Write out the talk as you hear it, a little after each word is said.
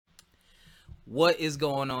What is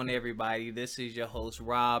going on, everybody? This is your host,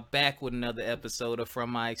 Rob, back with another episode of From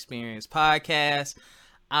My Experience podcast.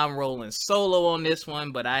 I'm rolling solo on this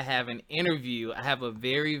one, but I have an interview. I have a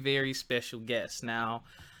very, very special guest. Now,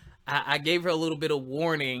 I gave her a little bit of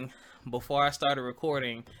warning before I started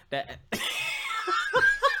recording that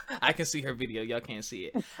I can see her video. Y'all can't see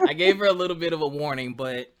it. I gave her a little bit of a warning,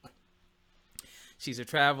 but she's a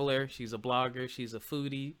traveler, she's a blogger, she's a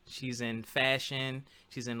foodie, she's in fashion,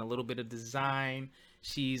 she's in a little bit of design.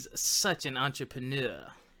 She's such an entrepreneur.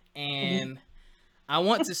 And I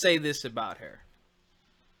want to say this about her.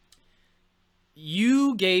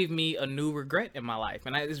 You gave me a new regret in my life.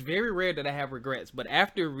 And it's very rare that I have regrets. But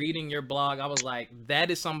after reading your blog, I was like, that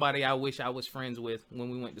is somebody I wish I was friends with when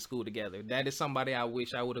we went to school together. That is somebody I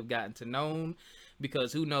wish I would have gotten to know,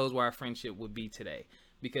 because who knows where our friendship would be today.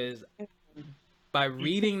 Because by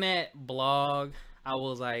reading that blog, I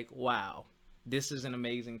was like, wow, this is an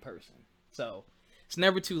amazing person. So it's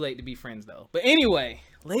never too late to be friends, though. But anyway,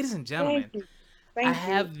 ladies and gentlemen, I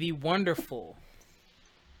have the wonderful,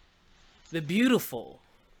 the beautiful,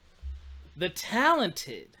 the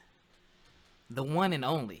talented, the one and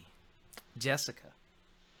only Jessica.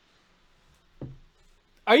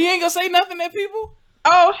 Are you ain't gonna say nothing to people?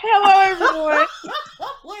 Oh, hello everyone.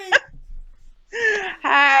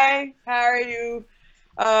 Hi, how are you?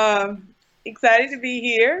 Excited to be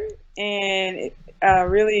here and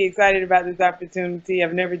really excited about this opportunity.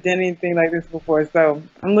 I've never done anything like this before, so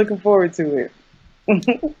I'm looking forward to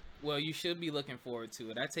it. Well, you should be looking forward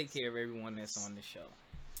to it. I take care of everyone that's on the show.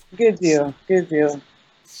 Good deal. Good deal.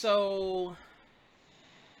 So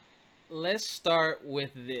let's start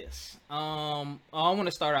with this. I want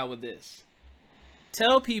to start out with this.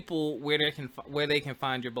 Tell people where they can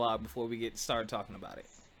find your blog before we get started talking about it.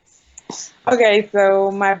 Okay,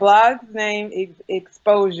 so my blog's name is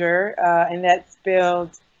Exposure, and that's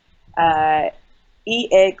spelled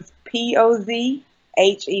EXPOZHER.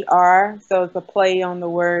 So it's a play on the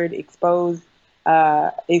word exposure,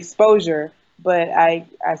 but I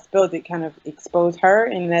spelled it kind of expose her,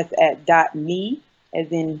 and that's at .me, as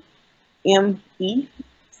in ME.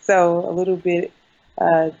 So a little bit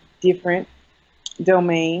different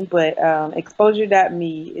domain, but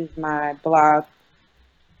exposure.me is my blog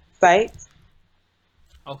site.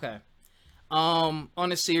 Okay. On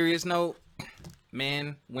a serious note,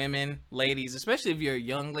 men, women, ladies, especially if you're a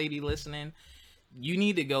young lady listening, you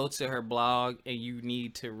need to go to her blog and you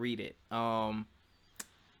need to read it.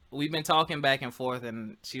 We've been talking back and forth,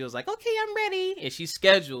 and she was like, "Okay, I'm ready," and she's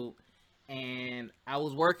scheduled. And I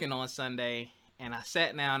was working on Sunday, and I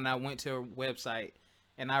sat down and I went to her website,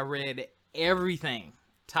 and I read everything,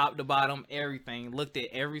 top to bottom, everything. Looked at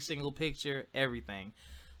every single picture, everything.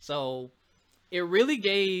 So it really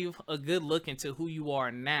gave a good look into who you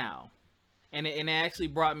are now. And it actually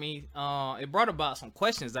brought me, it brought about some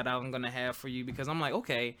questions that I'm going to have for you, because I'm like,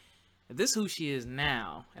 okay, if this is who she is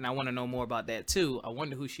now, and I want to know more about that too, I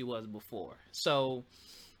wonder who she was before. So,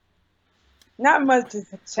 Not much has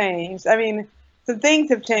changed. I mean, some things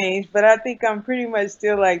have changed, but I think I'm pretty much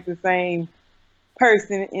still like the same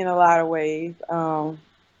person in a lot of ways.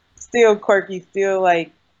 Still quirky, still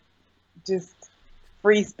like just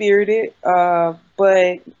free spirited,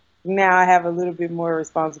 but now I have a little bit more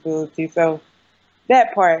responsibility. So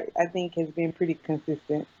that part I think has been pretty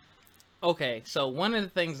consistent. okay, so one of the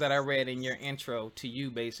things that I read in your intro to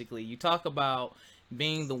you, basically, you talk about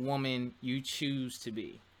being the woman you choose to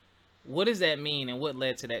be. What does that mean, and what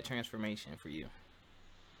led to that transformation for you?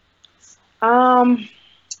 Um,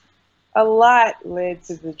 a lot led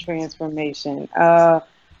to the transformation.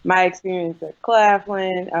 My experience at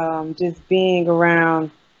Claflin, just being around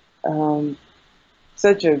um,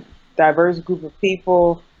 such a diverse group of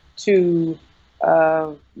people, to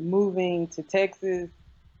moving to Texas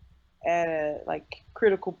at a like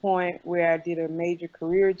critical point where I did a major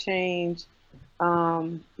career change.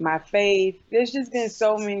 My faith. There's just been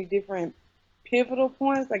so many different pivotal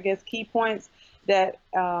points, I guess, key points that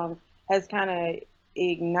has kind of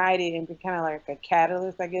ignited and been kind of like a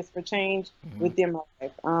catalyst, I guess, for change Mm-hmm. within my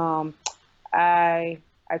life. I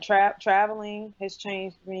traveling has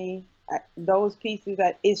changed me. Those pieces,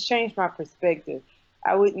 it's changed my perspective.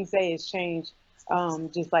 I wouldn't say it's changed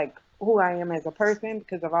just like who I am as a person,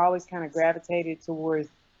 because I've always kind of gravitated towards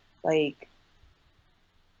like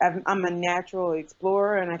I'm a natural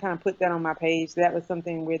explorer, and I kind of put that on my page. That was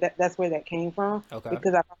something where that's where that came from, Okay.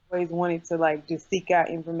 because I've always wanted to like just seek out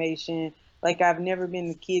information. Like I've never been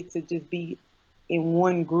the kid to just be in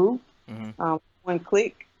one group, Mm-hmm. one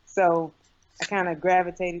clique. So I kind of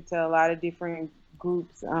gravitated to a lot of different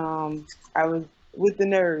groups. I was with the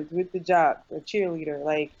nerds, with the jocks, a cheerleader.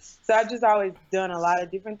 Like, so I've just always done a lot of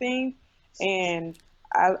different things. And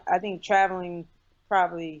I think traveling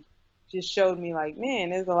probably just showed me like, man,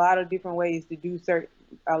 there's a lot of different ways to do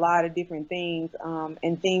a lot of different things,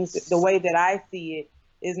 and things the way that I see it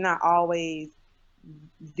is not always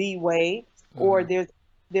the way, or Hmm.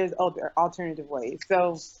 there's other alternative ways.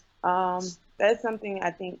 So um, that's something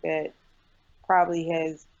I think that probably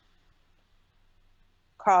has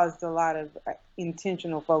caused a lot of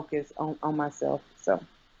intentional focus on myself. So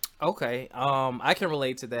Okay. I can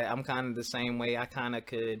relate to that. I'm kind of the same way. I kind of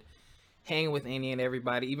could hang with any and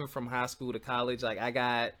everybody, even from high school to college. Like I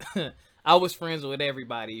got, I was friends with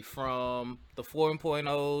everybody from the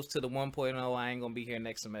 4.0s to the 1.0. I ain't gonna be here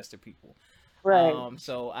next semester, people. right.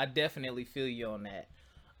 So I definitely feel you on that.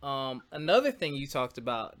 Another thing you talked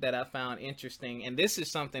about that I found interesting, and this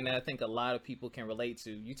is something that I think a lot of people can relate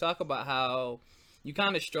to. You talk about how you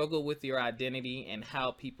kind of struggle with your identity and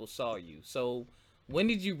how people saw you. So when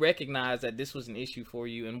did you recognize that this was an issue for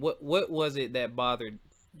you, and what was it that bothered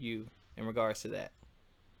you in regards to that?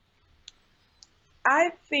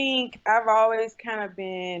 I think I've always kind of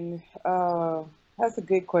been. That's a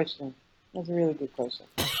good question. That's a really good question.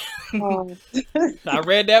 Um, I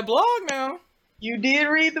read that blog now. you did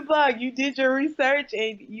read the blog. You did your research,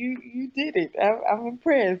 and you did it. I'm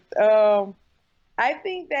impressed. I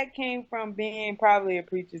think that came from being probably a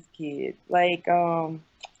preacher's kid. Like that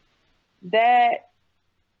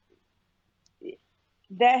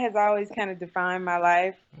that has always kind of defined my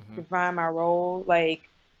life, Hmm. defined my role. Like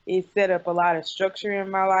it set up a lot of structure in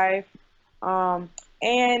my life.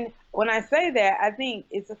 And when I say that, I think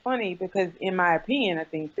it's funny because, in my opinion, I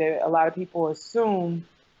think that a lot of people assume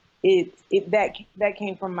that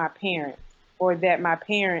came from my parents, or that my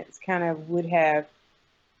parents kind of would have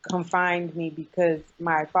confined me because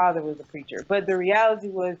my father was a preacher. But the reality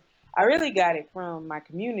was, I really got it from my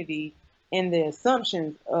community and the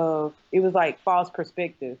assumptions of it was like false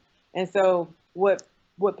perspective. And so what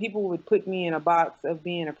people would put me in a box of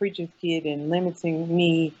being a preacher's kid and limiting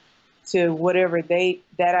me to whatever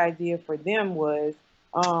that idea for them was,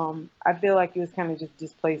 I feel like it was kind of just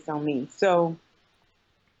displaced on me. So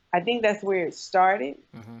I think that's where it started.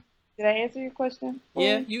 Hmm. Did I answer your question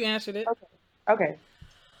Yeah, fully? you answered it. Okay. Okay.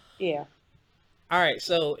 Yeah. All right,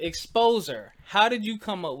 so exposer. How did you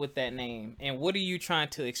come up with that name, and what are you trying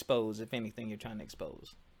to expose, if anything, you're trying to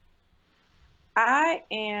expose? I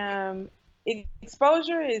am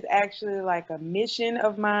exposure is actually like a mission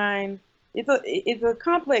of mine. It's a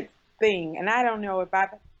complex thing, and I don't know if I've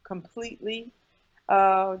completely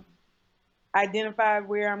uh, identified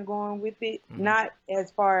where I'm going with it. Hmm. Not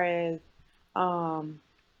as far as um,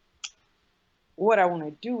 what I want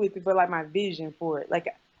to do with it, but like my vision for it.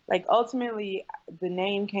 Like ultimately, the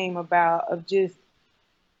name came about of just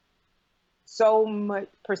so much.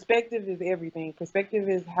 Perspective is everything. Perspective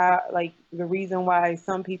is how, like, the reason why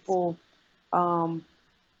some people um,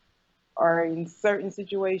 are in certain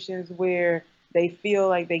situations where they feel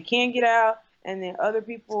like they can't get out, and then other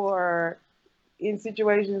people are in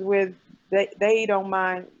situations where they don't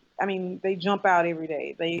mind. I mean, they jump out every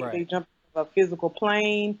day. They Right. jump a physical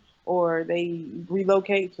plane, or they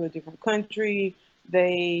relocate to a different country.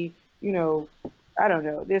 They, you know, I don't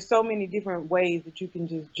know. There's so many different ways that you can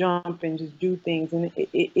just jump and just do things, and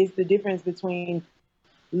it's the difference between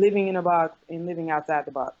living in a box and living outside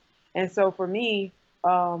the box. And so for me,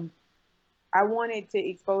 um, I wanted to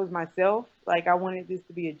expose myself. Like I wanted this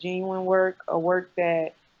to be a genuine work, a work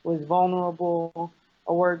that was vulnerable,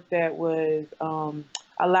 a work that was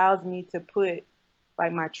allows me to put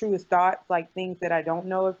like my truest thoughts, like things that I don't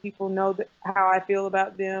know if people know how I feel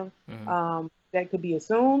about them. Hmm. That could be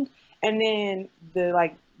assumed, and then the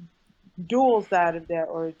like dual side of that,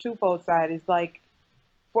 or twofold side, is like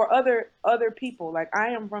for other people. Like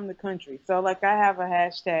I am from the country, so like I have a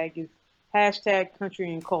hashtag is hashtag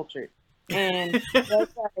country and culture, and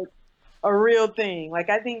that's like a real thing. Like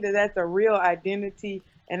I think that that's a real identity,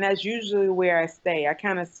 and that's usually where I stay. I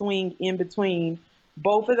kind of swing in between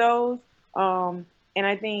both of those. Um, and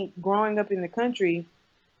I think growing up in the country,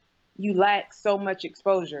 you lack so much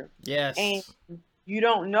exposure, and Yes. you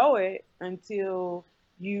don't know it until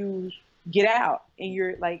you get out and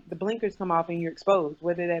you're like the blinkers come off and you're exposed,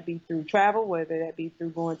 whether that be through travel, whether that be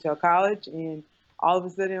through going to a college, and all of a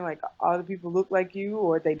sudden like all the people look like you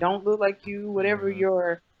or they don't look like you, Hmm.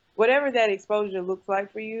 whatever that exposure looks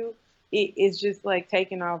like for you, it is just like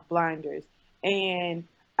taking off blinders. And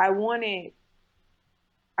i wanted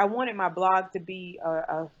I wanted my blog to be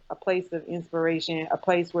a place of inspiration, a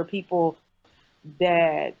place where people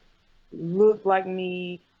that look like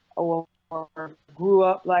me, or grew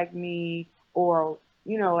up like me, or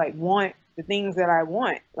like want the things that I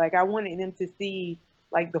want. Like I wanted them to see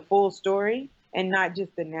like the full story and not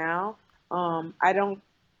just the now. I don't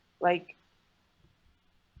like,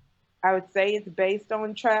 I would say it's based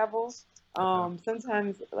on travel. Okay.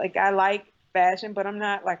 Sometimes like I like fashion, but I'm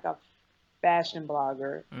not like a fashion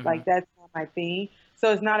blogger. Hmm. Like that's not my thing.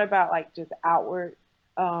 So it's not about like just outward.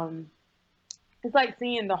 Um, it's like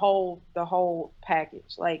seeing the whole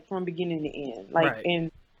package, like from beginning to end. Like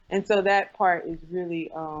Right. and so that part is really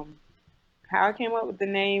how I came up with the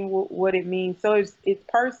name, what it means. So it's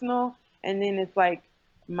personal, and then it's like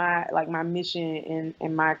my mission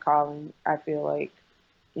and my calling. I feel like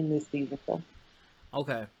in this season. So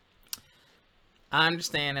Okay. I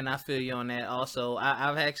understand and I feel you on that. Also,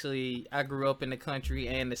 I grew up in the country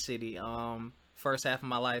and the city. First half of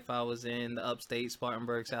my life I was in the upstate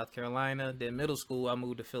Spartanburg, South Carolina. Then middle school I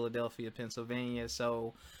moved to Philadelphia, Pennsylvania.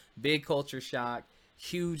 So big culture shock,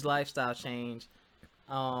 huge lifestyle change.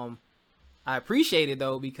 Um, I appreciate it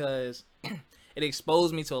though because it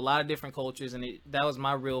exposed me to a lot of different cultures, and that was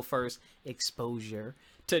my real first exposure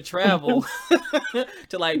to travel,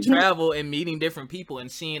 to like travel and meeting different people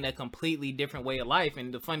and seeing a completely different way of life.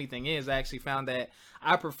 And the funny thing is, I actually found that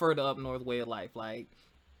I prefer the up north way of life. Like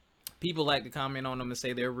people like to comment on them and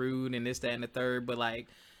say they're rude and this, that, and the third, but like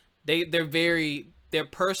they're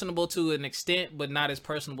personable to an extent, but not as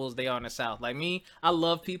personable as they are in the South. Like me, I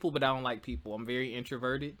love people, but I don't like people. I'm very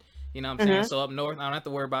introverted. You know what I'm saying? Mhm. So up north, I don't have to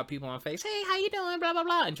worry about people on my face. Hey, how you doing? Blah blah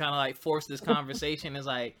blah, and trying to like force this conversation is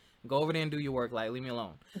like go over there and do your work. Like leave me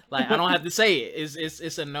alone. Like I don't have to say it.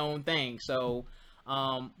 It's a known thing. So,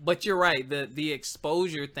 but you're right. The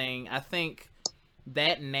exposure thing. I think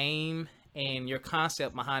that name and your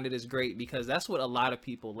concept behind it is great because that's what a lot of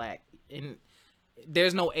people lack. And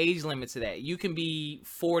there's no age limit to that. You can be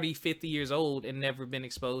 40, 50 years old and never been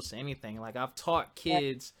exposed to anything. Like I've taught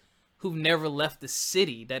kids who've never left the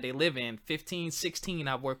city that they live in. 15, 16,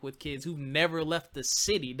 I've worked with kids who've never left the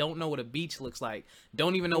city, don't know what a beach looks like,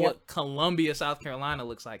 don't even know Yep. what Columbia, South Carolina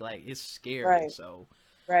looks like. Like it's scary. Right. So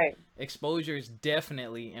Right. exposure is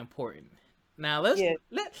definitely important. Now Yes.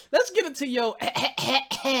 let's get into your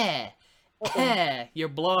Uh-oh. your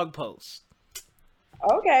blog post.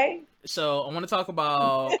 Okay. So I want to talk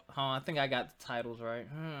about. I think I got the titles right.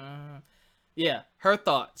 Yeah, her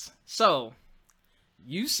thoughts. So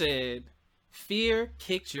you said fear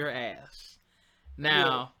kicked your ass. Yes.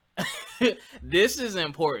 Now, this is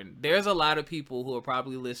important. There's a lot of people who are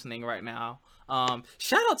probably listening right now.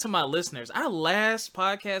 Shout out to my listeners. Our last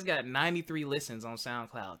podcast got 93 listens on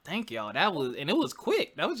SoundCloud. Thank y'all. And it was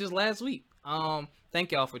quick. That was just last week.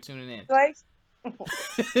 Thank y'all for tuning in. Like,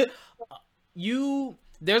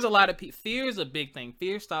 There's a lot of fear is a big thing.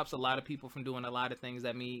 Fear stops a lot of people from doing a lot of things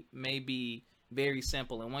that may be very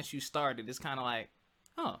simple, and once you start it, it's kind of like,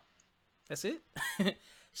 oh, that's it.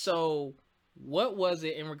 So what was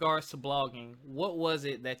it in regards to blogging? What was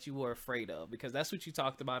it that you were afraid of? Because that's what you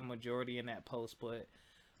talked about a majority in that post. But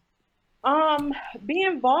um,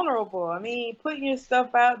 being vulnerable. I mean, putting your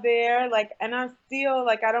stuff out there, like, and I'm still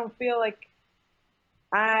like, I don't feel like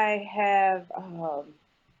I have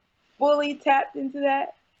fully tapped into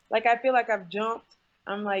that. Like, I feel like I've jumped.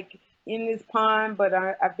 I'm like in this pond, but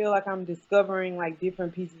I feel like I'm discovering like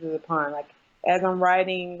different pieces of the pond. Like, as I'm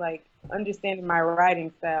writing, like, understanding my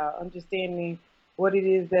writing style, understanding what it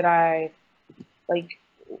is that I like.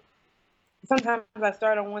 Sometimes I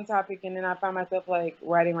start on one topic and then I find myself like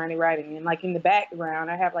writing, and like in the background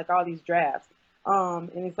I have like all these drafts. And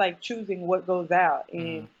it's like choosing what goes out, mm-hmm.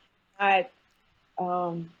 and I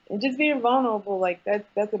and just being vulnerable, like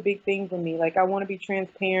that's a big thing for me. Like I want to be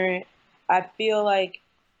transparent. I feel like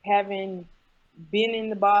having been in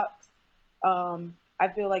the box, I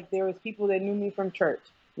feel like there was people that knew me from church,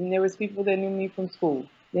 and there was people that knew me from school,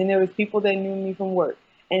 then there was people that knew me from work,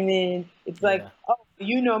 and then it's like, Yeah, oh,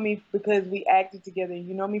 you know me because we acted together.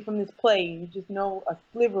 You know me from this play. You just know a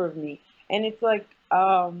sliver of me, and it's like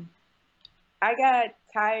I got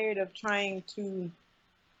tired of trying to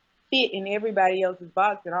fit in everybody else's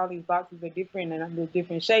box, and all these boxes are different and they're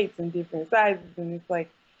different shapes and different sizes, and it's like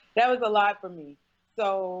that was a lot for me.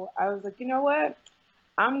 So I was like, you know what,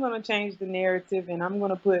 I'm gonna change the narrative and I'm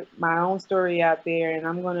gonna put my own story out there, and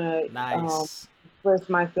I'm gonna nice. express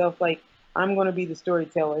myself like I'm gonna be the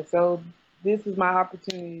storyteller. So this is my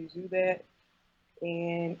opportunity to do that,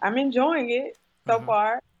 and I'm enjoying it so Mm-hmm.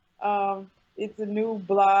 far. It's a new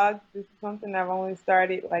blog. This is something I've only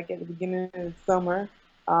started like at the beginning of the summer.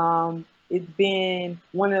 It's been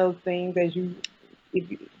one of those things, as you,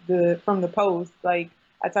 if you, the from the post, like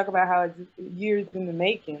I talk about how it's years in the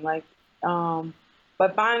making. Like,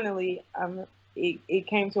 but finally, it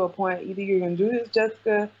came to a point. Either you're gonna do this,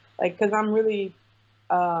 Jessica, like, because I'm really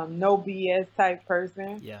no BS type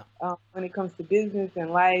person Yeah. when it comes to business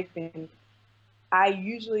and life, and I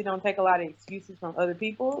usually don't take a lot of excuses from other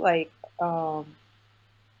people, like,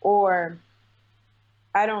 or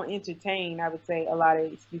I don't entertain, I would say, a lot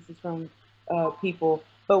of excuses from people.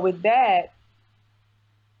 But with that,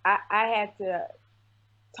 I had to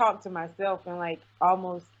talk to myself and like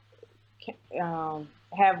almost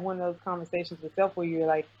have one of those conversations with self where you're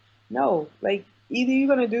like, no, like either you're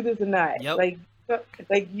gonna do this or not. Yep. Like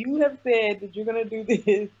you have said that you're gonna do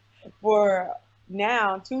this for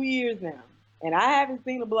now 2 years now, and I haven't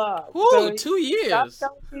seen a blog. Whoo, So two stop years.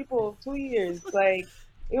 telling people 2 years. Like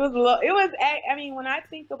it was. I mean, when I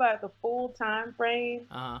think about the full time frame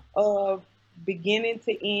Uh huh. of beginning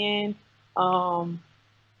to end, um,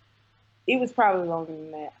 it was probably longer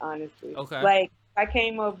than that, honestly. Okay. Like I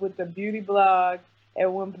came up with the beauty blog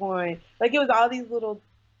at one point. Like it was all these little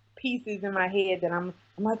pieces in my head that I'm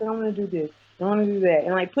like, I'm gonna do this, I want to do that,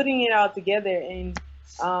 and like putting it all together. And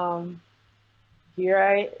um, here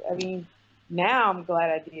I mean, now I'm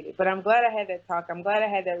glad I did it. But I'm glad I had that talk. I'm glad I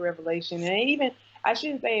had that revelation. And even I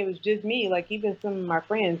shouldn't say it was just me. Like even some of my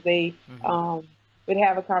friends, they Hmm. um would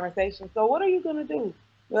have a conversation. So what are you gonna do?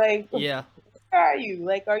 Like Yeah. are you?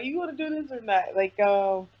 Like, are you going to do this or not? Like,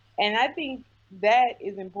 and I think that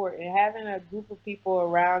is important. Having a group of people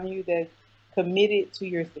around you that's committed to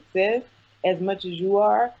your success as much as you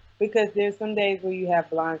are, because there's some days where you have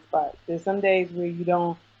blind spots. There's some days where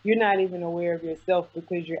you're not even aware of yourself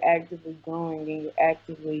because you're actively growing and you're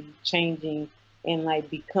actively changing and like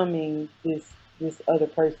becoming this other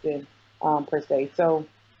person, per se. So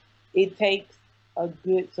it takes a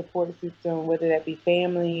good support system, whether that be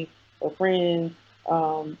family or friends,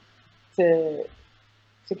 um, to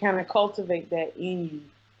kind of cultivate that in you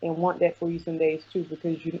and want that for you some days too,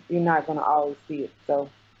 because you're not going to always see it. So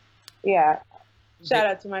yeah, shout Th-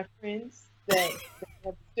 out to my friends that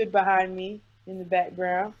have stood behind me in the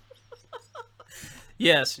background.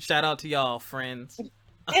 yes. Shout out to y'all, friends.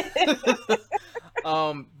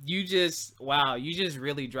 You just wow, you just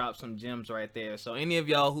really dropped some gems right there. So any of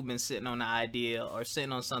y'all who've been sitting on the idea or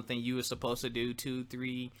sitting on something you were supposed to do 2,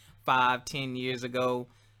 3, 5, 10 years ago,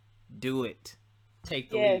 do it. Take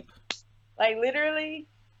the Yes, leap. like literally,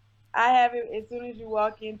 I have it as soon as you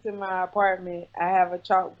walk into my apartment. I have a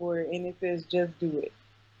chalkboard and it says "Just do it."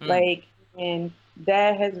 Mm, Like, and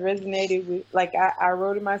that has resonated with. Like, I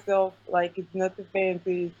wrote it myself. Like, it's nothing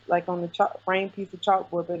fancy. It's like on the chalk, frame piece of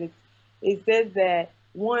chalkboard, but it says that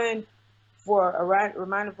one for a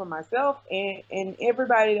reminder for myself and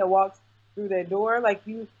everybody that walks through that door. Like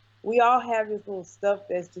we all have this little stuff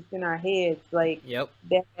that's just in our heads, like yep.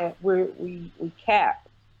 that we cap,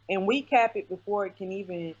 and we cap it before it can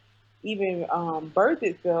even birth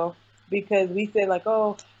itself, because we say like,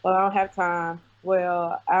 oh, well, I don't have time.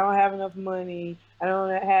 Well, I don't have enough money. I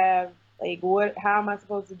don't have like what? How am I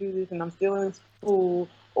supposed to do this? And I'm still in school,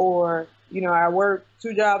 or I work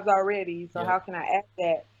 2 jobs already. So Yep. how can I add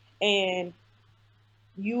that? And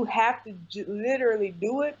you have to literally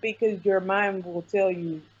do it because your mind will tell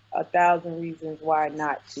you 1,000 reasons why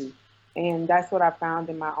not to. And that's what I found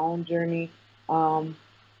in my own journey. Um,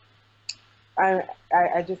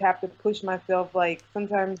 I just have to push myself. Like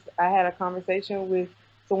sometimes I had a conversation with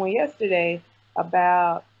someone yesterday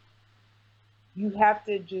about you have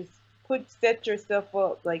to just set yourself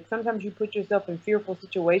up. Like sometimes you put yourself in fearful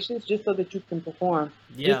situations just so that you can perform,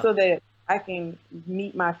 just Yeah. so that I can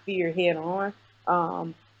meet my fear head on,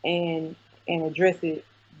 um, and address it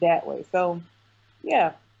that way. So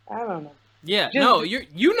yeah, I don't know. Yeah. Just No, do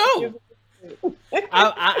you know. it.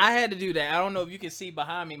 I had to do that. I don't know if you can see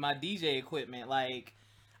behind me my DJ equipment. Like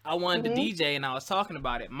I wanted to Hmm. DJ and I was talking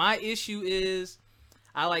about it. My issue is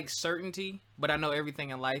I like certainty, but I know everything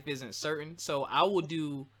in life isn't certain. So I will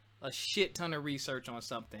do a shit ton of research on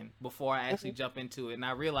something before I actually jump into it. And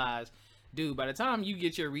I realize, dude, by the time you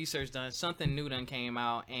get your research done, something new done came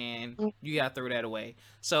out and you gotta throw that away.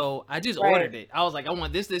 So I just Right. ordered it. I was like, I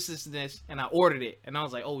want this, and I ordered it. And I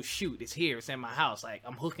was like, oh shoot, it's here. It's in my house. Like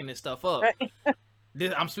I'm hooking this stuff up. Right.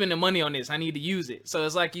 I'm spending money on this. I need to use it. So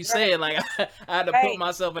it's like you Right. said, like I had to put Right.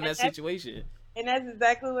 myself in And that situation. that's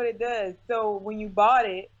exactly what it does. So when you bought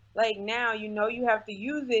it, like now you have to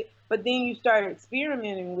use it, but then you start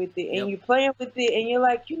experimenting with it and Yep. you playing with it, and you're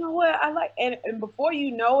like, you know what, I like, and before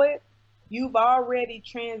you know it, you've already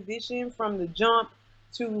transitioned from the jump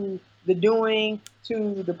to the doing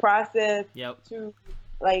to the process Yep. to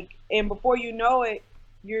like, and before you know it,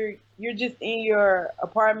 you're just in your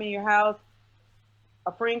apartment, your house.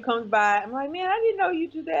 A friend comes by. I'm like, man, I didn't know you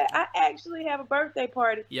do that. I actually have a birthday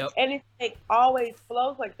party, Yep. and it like always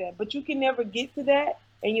flows like that. But you can never get to that,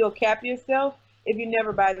 and you'll cap yourself if you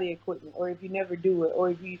never buy the equipment, or if you never do it, or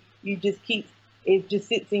if you just keep it just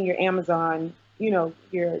sits in your Amazon, your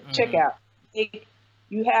Hmm. checkout. like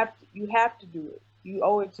you have to do it. You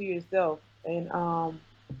owe it to yourself, and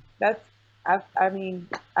that's I mean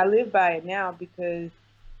I live by it now because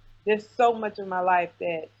there's so much of my life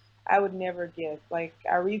that I would never guess. Like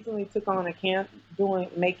I recently took on a doing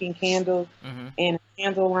making candles Hmm. and a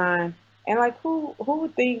candle line, and like who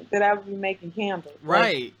would think that I would be making candles? Like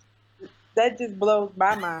Right. that just blows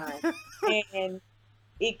my mind. And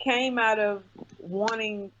it came out of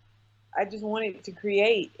wanting. I just wanted to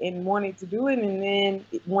create and wanted to do it, and then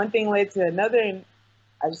one thing led to another, and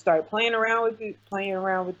I just started playing around with it, playing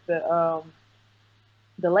around with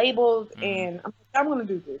the labels, Hmm. and I'm gonna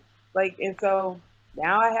do this. Like, and so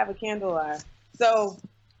now I have a candle line. So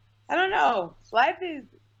I don't know. Life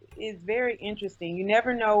is very interesting. You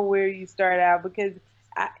never know where you start out because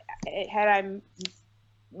I had I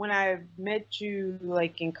when I met you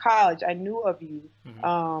like in college, I knew of you.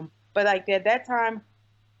 Hmm. But like at that time,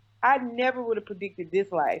 I never would have predicted this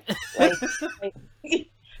life. Like, like,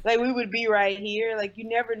 like we would be right here. Like you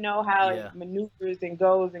never know how it Yeah. maneuvers and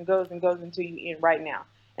goes and goes and goes until you in right now.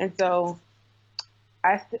 And so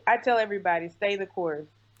I tell everybody stay the course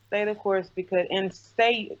because and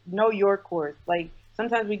stay know your course. Like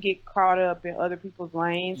sometimes we get caught up in other people's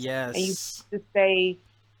lanes, and you Yes. have to stay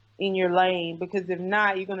in your lane because if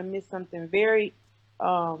not, you're gonna miss something very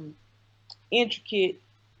um, intricate,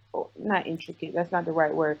 or not intricate. That's not the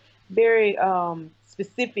right word. Very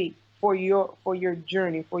specific for your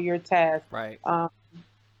journey for your task. Right. Um,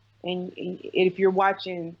 and if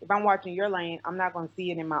I'm watching your lane, I'm not going to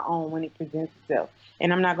see it in my own when it presents itself,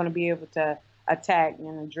 and I'm not going to be able to attack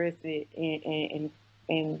and address it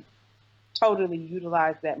and totally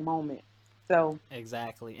utilize that moment. So,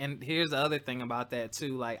 Exactly. And here's the other thing about that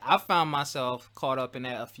too. Like I found myself caught up in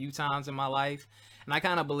that a few times in my life. And I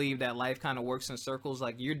kind of believe that life kind of works in circles.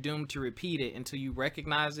 Like you're doomed to repeat it until you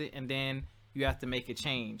recognize it and then you have to make a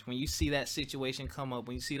change. When you see that situation come up,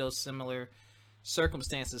 when you see those similar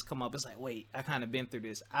circumstances come up, it's like, wait, I kind of been through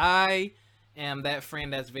this. I am that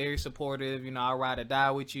friend that's very supportive. You know, I'll ride or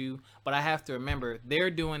die with you. But I have to remember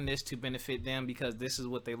they're doing this to benefit them because this is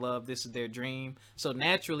what they love. This is their dream. So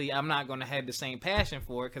naturally, I'm not going to have the same passion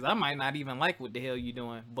for it because I might not even like what the hell you're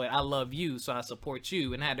doing. But I love you, so I support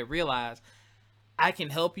you. And I had to realize I can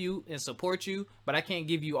help you and support you, but I can't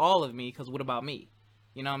give you all of me because what about me?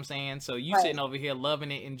 You know what I'm saying? So you right, sitting over here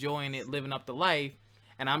loving it, enjoying it, living up the life,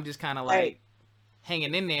 and I'm just kind of right, like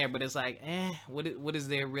hanging in there, but it's like, what is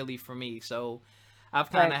there really for me? So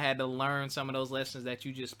I've kind right. of had to learn some of those lessons that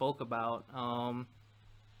you just spoke about.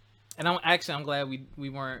 And I'm glad we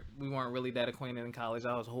weren't really that acquainted in college.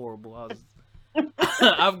 I was horrible. I was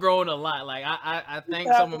I've grown a lot. Like I thank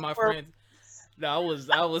some of my friends. No,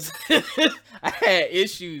 I was I had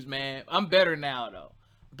issues, man. I'm better now though.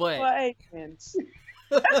 But Well, amen.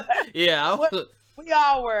 yeah, What we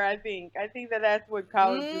all were, I think. I think that that's what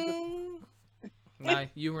college is mm, nah,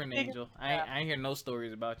 you were an figuring angel. it out. I ain't hear no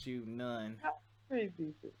stories about you, none. Pretty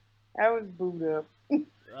decent. I was booed up.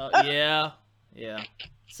 Yeah, yeah.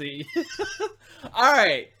 See, all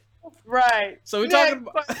right. Right. So we're talking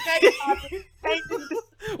Next, about. next topic. Changing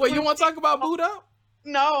Wait, you switch. want to talk about boot up?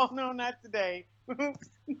 No, no, not today. No,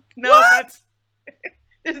 not. What?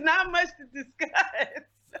 There's not much to discuss.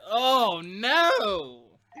 Oh no.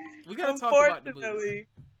 We gotta talk about the booze. Unfortunately.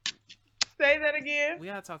 Say that again. We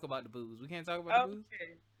gotta talk about the booze. We can't talk about the booze.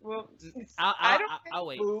 Okay. Well, I'll I I'll, don't I'll, think I'll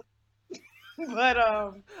wait. boo, but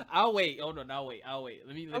I'll wait. Hold on. I'll wait. I'll wait.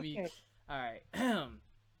 Let me. okay. All right.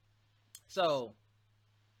 So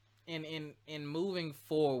in moving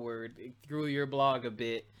forward through your blog a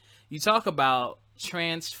bit, you talk about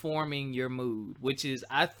transforming your mood, which is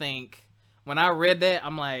I think when I read that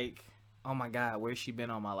I'm like, oh my god, where's she been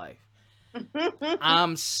all my life?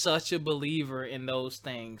 I'm such a believer in those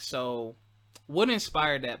things. So, what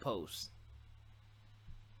inspired that post?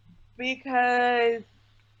 Because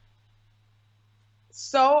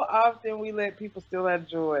so often we let people steal our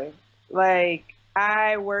joy. Like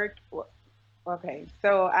I work okay,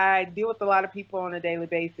 so I deal with a lot of people on a daily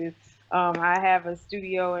basis. I have a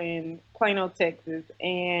studio in Plano, Texas,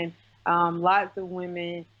 and lots of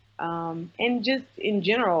women. And just in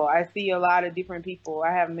general, I see a lot of different people.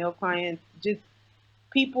 I have male clients, just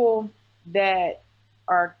people that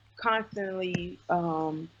are constantly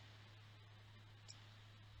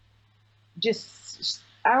just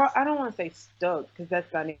I don't want to say stuck because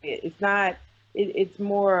that's not it. It's not. It's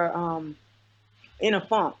more in a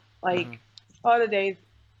funk. Mm-hmm. Like all the days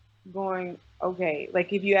going okay.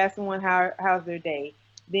 Like if you ask someone how's their day,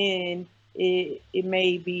 then it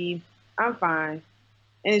may be I'm fine,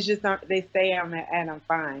 and it's just not, they say I'm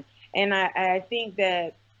fine, and I think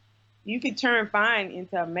that you can turn fine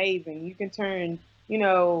into amazing. You can turn you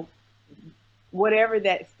know whatever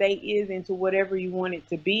that state is into whatever you want it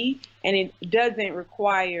to be, and it doesn't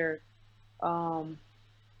require um,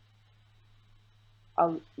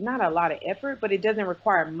 not a lot of effort, but it doesn't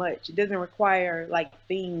require much. It doesn't require like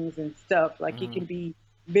things and stuff. Like it Mm, can be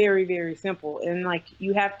very, very simple. And like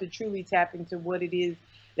you have to truly tap into what it is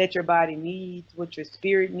that your body needs, what your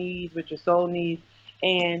spirit needs, what your soul needs.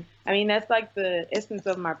 And I mean, that's like the essence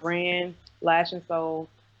of my brand, Lash and Soul.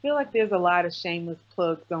 I feel like there's a lot of shameless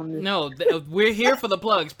plugs on this. no, we're here for the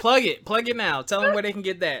plugs. Plug it now. Tell them where they can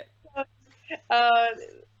get that. uh,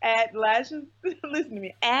 at Lash and listen to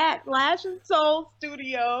me at Lash and Soul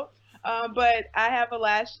Studio. But I have a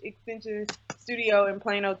lash extension studio in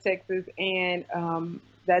Plano, Texas, and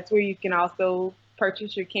that's where you can also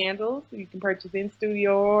purchase your candles. You can purchase in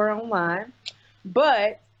studio or online.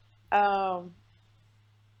 But um,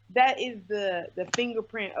 that is the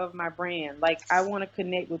fingerprint of my brand. Like I want to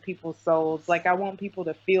connect with people's souls. Like I want people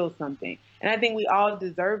to feel something, and I think we all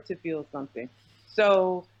deserve to feel something.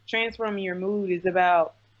 So transforming your mood is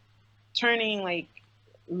about turning like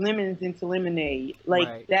lemons into lemonade. Like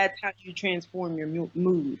Right. that's how you transform your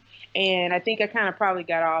mood. And I think I kind of probably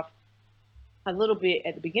got off a little bit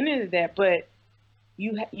at the beginning of that, but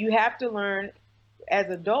you have to learn as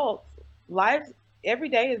adults, life every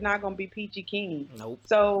day is not going to be peachy keen. Nope.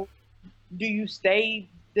 So do you stay?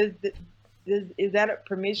 Does is that a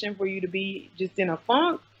permission for you to be just in a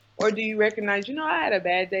funk, or do you recognize, I had a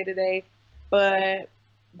bad day today, but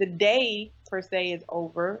the day per se is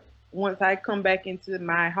over. Once I come back into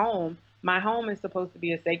my home is supposed to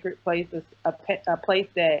be a sacred place, a place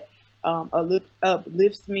that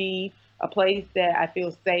uplifts me, a place that I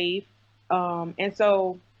feel safe. And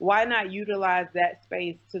so, why not utilize that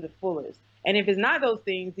space to the fullest? And if it's not those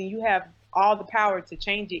things, then you have all the power to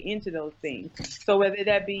change it into those things. So whether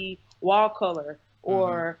that be wall color Mm-hmm.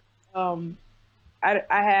 or I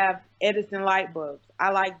have Edison light bulbs.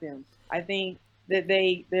 I like them. I think that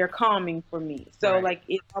they're calming for me. So Right. like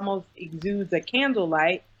it almost exudes a candle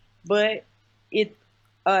light, but it's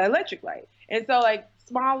electric light. And so like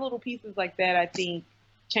small little pieces like that, I think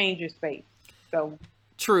change your space. So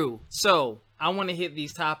True. So I want to hit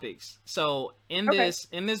these topics. So okay,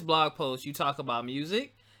 in this blog post, you talk about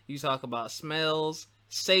music, you talk about smells,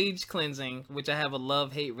 sage cleansing, which I have a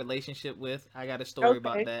love hate relationship with. I got a story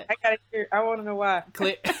about okay, that. I gotta hear. I want to know why.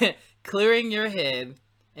 Clear, clearing your head,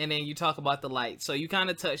 and then you talk about the light. So you kind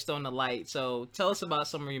of touched on the light. So tell us about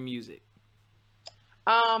some of your music.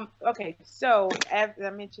 Okay, so as I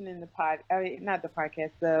mentioned in the not the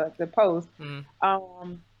podcast, the post.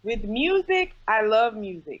 Mm, With music, I love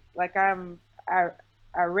music. Like I I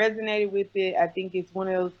resonated with it. I think it's one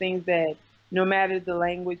of those things that no matter the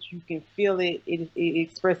language, you can feel it. It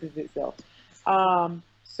expresses itself.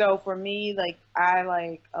 So for me, like I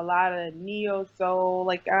like a lot of neo soul.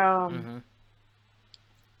 Like mm-hmm.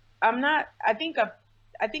 I'm not. I think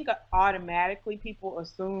automatically people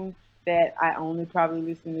assume that I only probably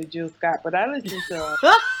listen to Jill Scott, but I listen to.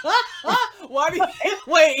 Why do you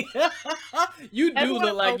wait? You That's do one of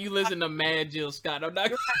look like those. you listen to Mad Jill Scott. I'm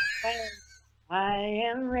not. I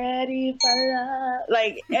am ready for love.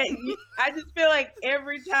 Like I just feel like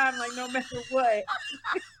every time, like no matter what,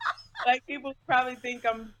 like people probably think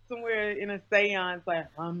I'm somewhere in a seance, like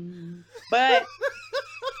but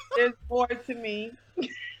there's more to me.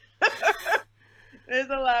 There's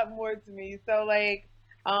a lot more to me. So like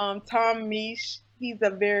Tom Misch, he's a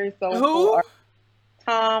very soulful Who? artist.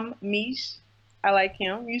 Tom Misch, I like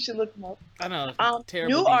him. You should look him up. I know.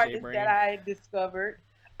 Terrible New DJ artist that brain. I discovered.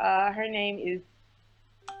 Her name is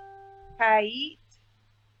Kait,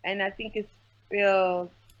 and I think it's spelled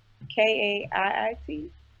Kaiit.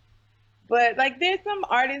 But like, there's some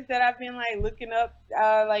artists that I've been like looking up,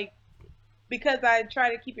 like because I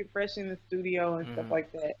try to keep it fresh in the studio and stuff Mm-hmm.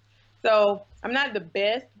 like that. So I'm not the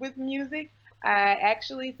best with music. I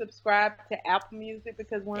actually subscribe to Apple Music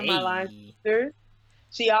because one of my line Hey. sisters,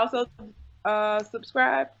 she also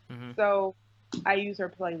subscribed. Mm-hmm. So I use her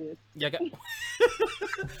playlist. Yeah.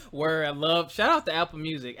 Where I love. Shout out to Apple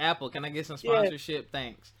Music. Apple, can I get some Yes, sponsorship?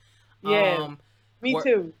 Thanks. yes, me Where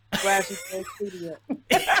too. Flash and Studio.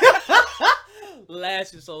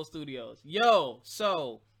 Lash and Soul Studios. Yo,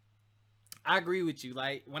 so I agree with you.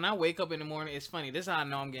 Like when I wake up in the morning, it's funny. This is how I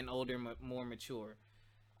know I'm getting older and more mature.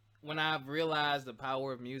 When I've realized the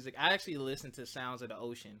power of music, I actually listen to sounds of the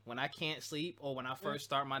ocean. When I can't sleep or when I first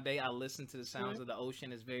start my day, I listen to the sounds of the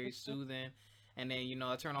ocean. It's very soothing. And then,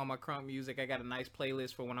 I turn on my crunk music. I got a nice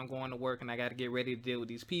playlist for when I'm going to work and I got to get ready to deal with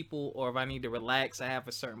these people. Or if I need to relax, I have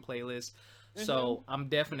a certain playlist. Mm-hmm. So I'm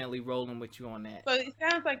definitely rolling with you on that. So it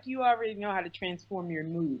sounds like you already know how to transform your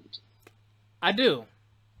mood. I do.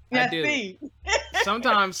 I I do. see.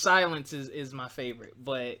 Sometimes silence is my favorite,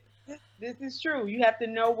 but This is true. You have to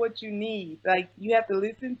know what you need. Like you have to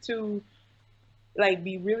listen to, like,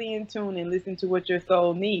 be really in tune and listen to what your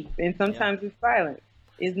soul needs. And yeah. sometimes it's silence.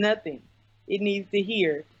 It's nothing. It needs to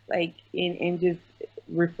hear, like, and just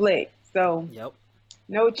reflect. So Yep.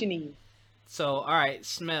 know what you need. So, all right,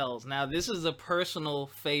 smells. Now, this is a personal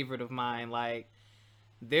favorite of mine. Like,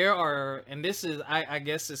 there are, and this is, I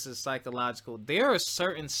guess this is psychological. There are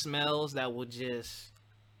certain smells that will just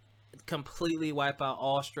completely wipe out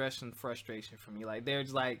all stress and frustration for me. Like,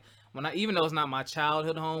 there's like, when I, even though it's not my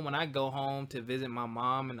childhood home, when I go home to visit my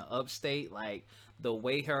mom in the upstate, like, the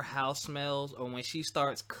way her house smells, or when she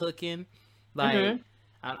starts cooking, like, Hmm.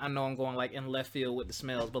 I know I'm going like in left field with the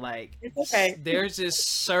smells, but like, It's okay. there's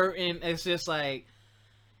just certain, it's just like,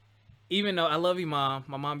 even though I love you, mom,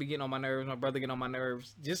 my mom be getting on my nerves, my brother getting on my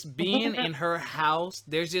nerves. Just being in her house,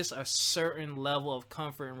 there's just a certain level of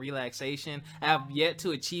comfort and relaxation. I have yet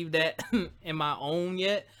to achieve that in my own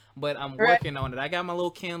yet, but I'm Right. working on it. I got my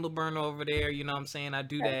little candle burner over there, you know what I'm saying? I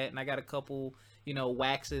do that, and I got a couple,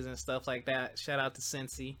 waxes and stuff like that. Shout out to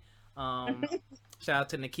Scentsy. Um, Shout out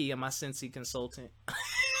to Nakia, my Scentsy consultant.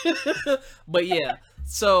 But yeah,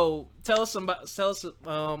 so tell us about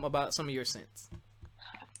some of your scents.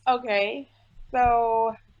 Okay.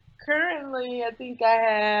 So currently, I think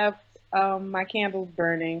I have my candles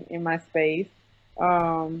burning in my space.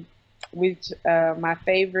 Um, which my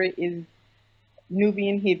favorite is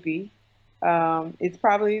Nubian Hippie. It's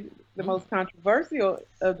probably the Mm. most controversial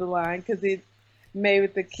of the line because it's made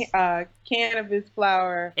with the cannabis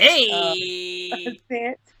flower Hey,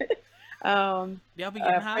 scent, um, y'all be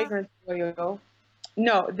getting high? fragrance oil.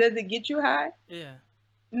 No, does it get you high? Yeah.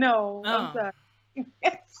 No, I'm Oh, sorry.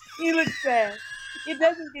 You look sad. It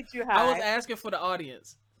doesn't get you I was high. asking for the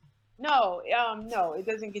audience. No, no, it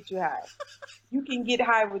doesn't get you high. You can get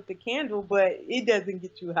high with the candle, but it doesn't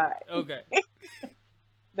get you high. Okay.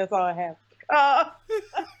 That's all I have. Uh,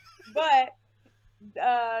 but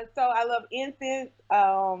so I love incense.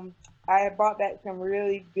 I bought back some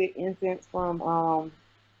really good incense from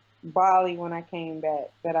Bali when I came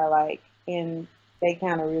back that I like, and they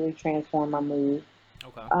kind of really transformed my mood.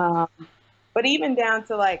 Okay. Um, but even down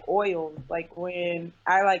to like oils, like when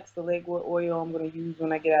I like select what oil I'm gonna use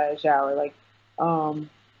when I get out of the shower. Like, um,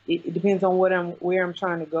 it depends on where I'm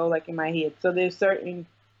trying to go, like in my head. So there's certain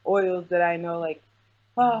oils that I know, like,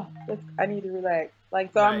 oh, I need to relax.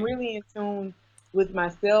 Like, so I'm Right. really in tune with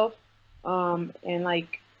myself, and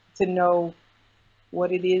like to know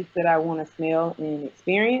what it is that I want to smell and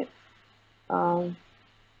experience. Um,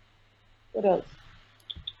 what else?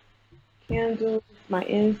 Candles, my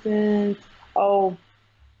incense. Oh,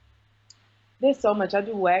 there's so much. I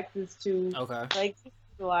do waxes too. Okay. Like just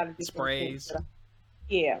a lot of different scents. Sprays.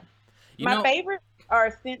 Yeah. You My know. favorite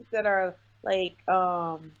are scents that are like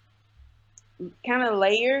kind of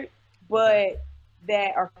layered, Okay. but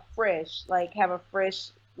that are fresh. Like have a fresh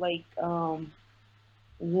like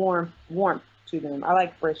warmth to them. I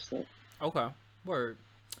like fresh scents. Okay. Word.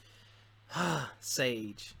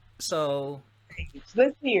 Sage. So.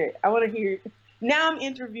 Let's hear it. I want to hear it. Now I'm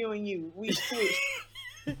interviewing you. We switched.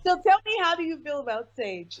 So tell me, how do you feel about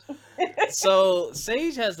sage? So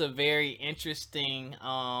Sage has a very interesting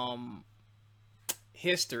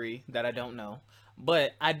history that I don't know.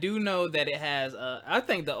 But I do know that it has. I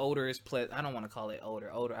think the odor is I don't want to call it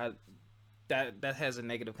odor. Odor. That has a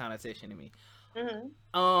negative connotation to me.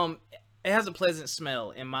 Hmm. Um, it has a pleasant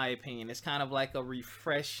smell, in my opinion. It's kind of like a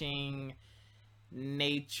refreshing,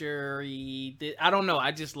 naturey. I don't know.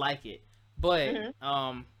 I just like it. But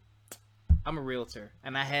Hmm. I'm a realtor,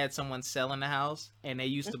 and I had someone selling the house, and they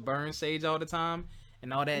used to burn sage all the time,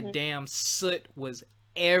 and all that Hmm. damn soot was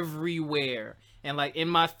everywhere. And like in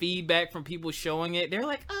my feedback from people showing it, they're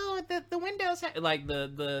like, "Oh, the windows like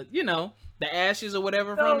the ashes or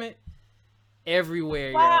whatever from So it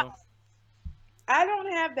everywhere, wow, yo." I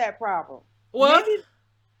don't have that problem. What? Maybe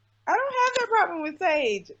I don't have that problem with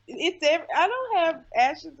sage. I don't have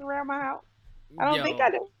ashes around my house. I don't think I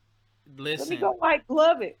Yo, do. Let me listen. go like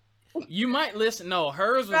glove it. You might listen. No,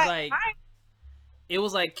 hers was Right. like it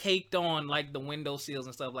was like caked on like the window seals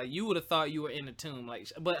and stuff. Like you would have thought you were in a tomb. Like,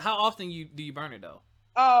 but how often do you burn it though?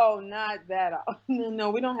 Oh, not that. No, no,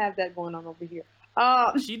 we don't have that going on over here.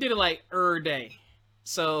 She did it like day.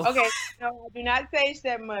 So Okay, no, I do not sage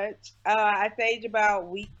that much. I sage about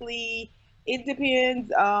weekly. It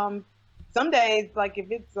depends. Some days, like if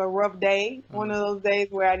it's a rough day, one mhm. of those days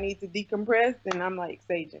where I need to decompress, then I'm like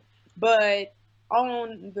saging. But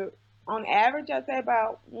on the on average, I'd say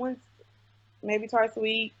about once, maybe twice a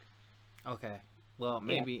week. Okay, Well,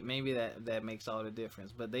 Yeah. maybe that makes all the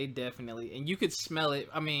difference. But they definitely, and you could smell it.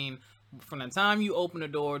 I mean, from the time you open the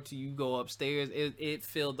door to you go upstairs, it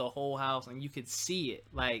filled the whole house, and you could see it.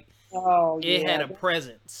 Like Oh it had yeah. a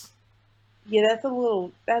presence. Yeah, that's a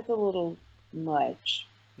little much.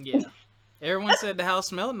 Yeah. Everyone said the house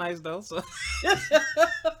smelled nice though. So,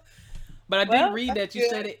 but I did Well, read that's that you good.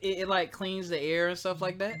 said it like cleans the air and stuff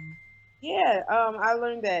like that. Yeah, I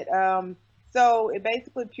learned that. So it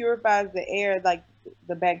basically purifies the air, like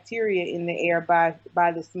the bacteria in the air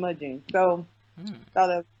by the smudging. So Hmm. thought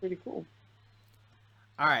that was pretty cool.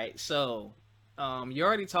 All right. So, you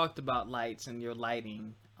already talked about lights and your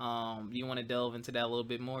lighting. You want to delve into that a little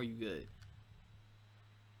bit more? You good?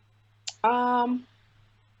 Um,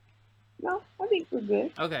 no, I think we're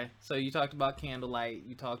good. Okay. So you talked about candlelight.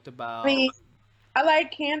 You talked I about. mean, I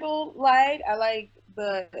like candle light. I like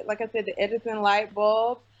like I said, the Edison light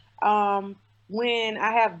bulbs. Um, when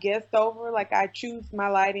I have guests over, like I choose my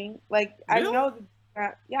lighting. Like I Really? know,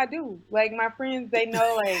 yeah, I do. Like my friends, they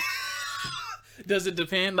know. Like Does it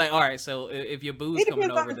depend? Like, all right. So if your boo's it coming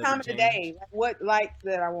depends on over, the does time it of the change? day, like what lights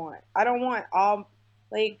that I want. I don't want all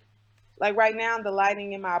like like right now the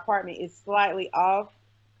lighting in my apartment is slightly off,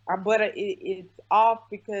 but it's off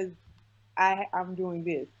because I'm doing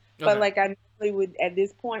this. But Okay. like I normally would at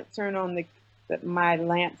this point turn on my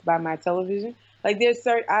lamps by my television. Like there's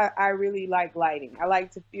certain I really like lighting. I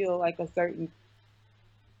like to feel like a certain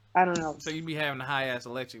I don't know. So you be having a high ass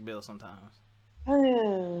electric bill sometimes.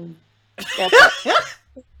 That part.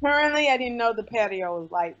 Currently, I didn't know the patio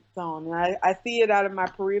was lights on, and I see it out of my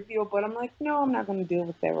peripheral, but I'm like, no, I'm not going to deal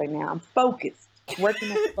with that right now. I'm focused,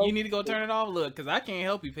 working on You focus. need to go turn it off. Look, because I can't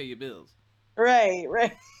help you pay your bills. Right,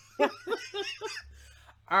 right.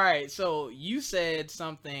 All right, so you said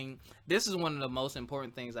something. This is one of the most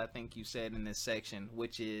important things I think you said in this section,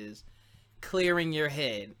 which is clearing your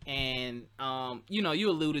head. And you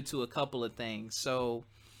alluded to a couple of things. So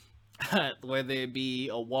whether it be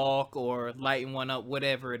a walk or lighting one up,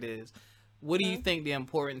 whatever it is, what do you Mhm. think the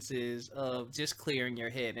importance is of just clearing your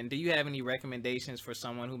head? And do you have any recommendations for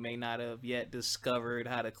someone who may not have yet discovered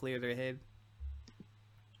how to clear their head?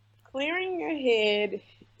 Clearing your head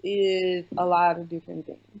is a lot of different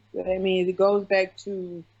things. I mean, it goes back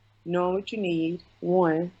to knowing what you need,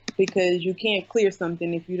 one, because you can't clear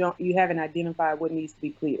something if you haven't identified what needs to be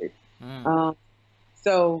cleared. Mm, Um,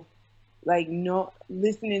 so like no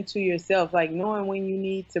listening to yourself, like knowing when you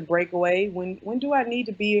need to break away, when do I need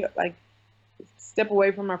to be like step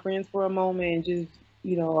away from my friends for a moment and just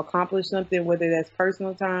accomplish something, whether that's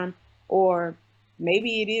personal time or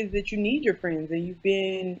maybe it is that you need your friends and you've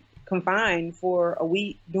been confined for a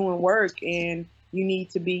week doing work and you need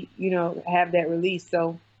to be have that release.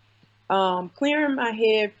 So clearing my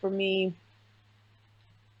head for me,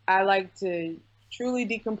 I like to truly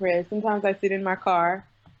decompress. Sometimes I sit in my car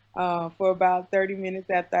for about 30 minutes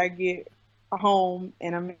after I get home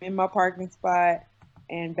and I'm in my parking spot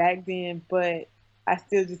and back then, but I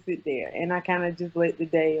still just sit there and I kind of just let the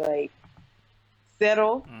day like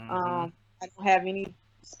settle. mm-hmm. I don't have any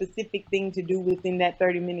specific thing to do within that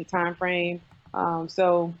 30-minute time frame.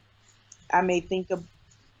 So I may think of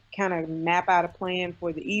kind of map out a plan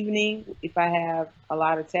for the evening if I have a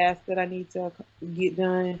lot of tasks that I need to get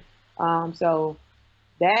done. So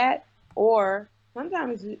that, or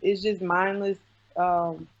sometimes it's just mindless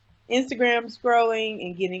um, Instagram scrolling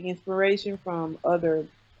and getting inspiration from other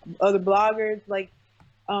bloggers. Like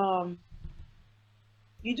um,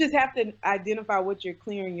 you just have to identify what you're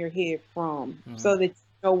clearing your head from, Mm-hmm. so that you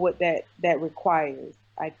know what that requires.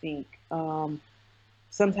 I think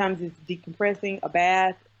sometimes it's decompressing, a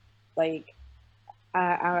bath, like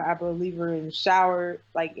I believer in shower,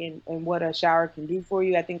 like in what a shower can do for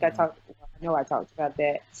you. I think Mm-hmm. I know I talked about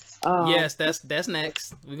that. Um, Yes, that's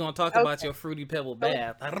next. We're gonna talk about okay. your fruity pebble So,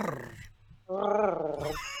 bath. come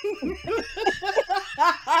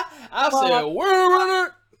I said, on,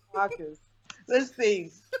 where? Marcus. Let's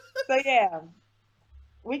see. So yeah,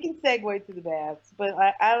 we can segue to the baths, but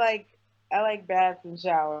I like baths and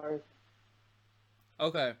showers.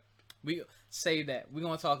 Okay, we save that. We're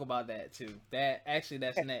gonna talk about that too. That's Okay.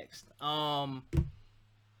 next. What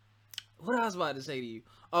I was about to say to you.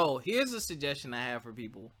 Oh, here's a suggestion I have for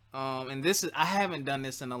people. And this is I haven't done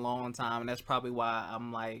this in a long time, and that's probably why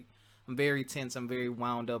I'm very tense. I'm very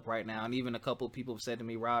wound up right now, and even a couple of people have said to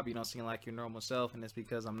me, "Rob, you don't seem like your normal self," and it's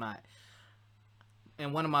because I'm not.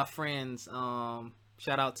 And one of my friends,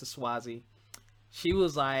 shout out to Swazi, she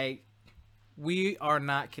was like, "We are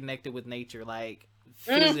not connected with nature, like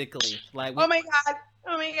Mm. physically, like Oh we." my god.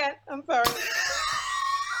 Oh my god. I'm sorry.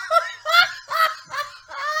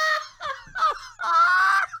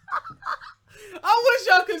 I wish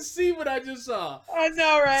y'all could see what I just saw. I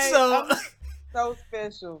know, right? So I'm so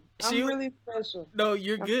special. she I'm really special. no,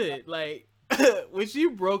 you're I'm good. Like when she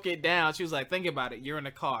broke it down, she was like, "Think about it. You're in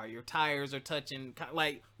a car. Your tires are touching.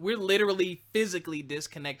 Like we're literally physically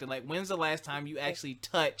disconnected. Like when's the last time you actually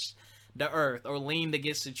touched the earth or leaned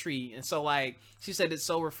against a tree?" And so, like she said, it's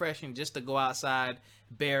so refreshing just to go outside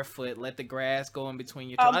barefoot, let the grass go in between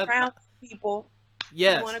your toes. ground people. You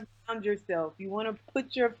Yes, want to ground yourself. You want to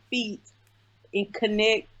put your feet and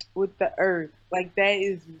connect with the earth. Like that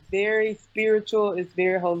is very spiritual. It's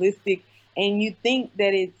very holistic. And you think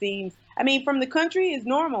that it seems, I mean, from the country is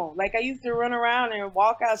normal. Like I used to run around and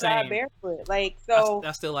walk outside same. barefoot. Like, I, so,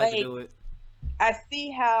 I still like to like, do it. I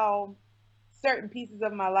see how certain pieces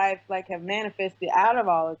of my life like have manifested out of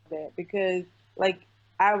all of that because like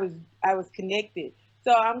I was I was connected.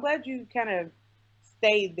 So I'm glad you kind of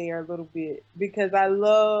stayed there a little bit because I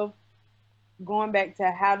love going back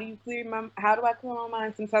to how do I clear my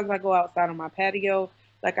mind? Sometimes I go outside on my patio.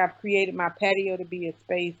 Like I've created my patio to be a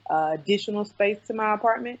space, additional space to my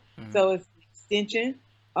apartment. Mm-hmm. So it's an extension.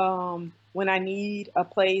 When I need a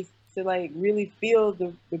place to like really feel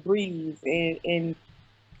the breeze and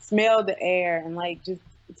smell the air and like just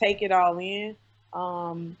take it all in.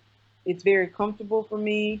 Um, it's very comfortable for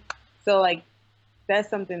me. So like that's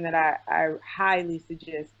something that I highly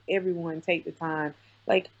suggest everyone take the time.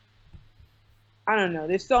 Like I don't know.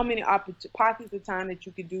 There's so many pockets of time that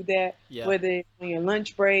you could do that. Yeah. Whether it's on your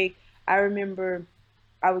lunch break, I remember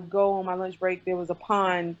I would go on my lunch break. There was a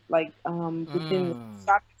pond like within the Mm.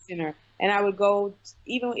 shopping center, and I would go.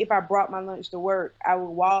 Even if I brought my lunch to work, I would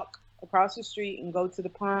walk across the street and go to the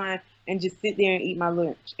pond and just sit there and eat my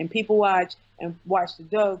lunch and people watch and watch the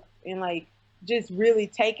ducks and like just really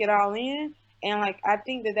take it all in. And like I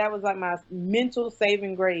think that that was like my mental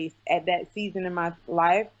saving grace at that season in my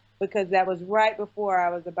life because that was right before I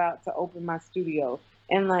was about to open my studio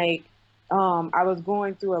and like I was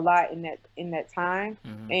going through a lot in that time,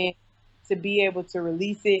 Mm-hmm. and to be able to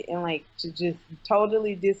release it and like to just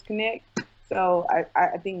totally disconnect. So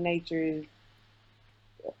I think nature is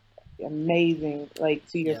amazing, like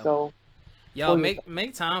to your Yeah. soul, Y'all for your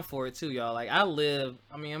make time for it too, y'all. Like I live.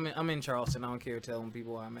 I mean, I'm in Charleston. I don't care telling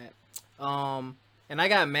people where I'm at. And I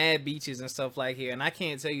got mad beaches and stuff like here, and I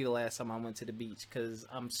can't tell you the last time I went to the beach because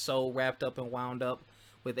I'm so wrapped up and wound up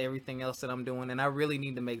with everything else that I'm doing, and I really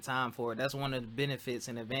need to make time for it. That's one of the benefits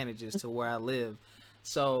and advantages to where I live.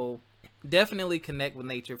 So definitely connect with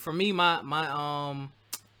nature. For me, my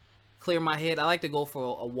clear my head, I like to go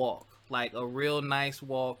for a walk, like a real nice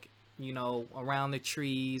walk, around the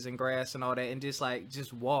trees and grass and all that, and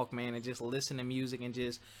just walk, man, and just listen to music and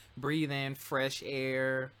just breathe in fresh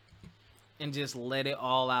air and just let it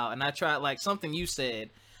all out. And I try, like something you said,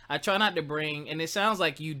 I try not to bring, and it sounds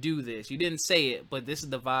like you do this. You didn't say it, but this is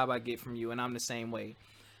the vibe I get from you, and I'm the same way.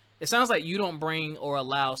 It sounds like you don't bring or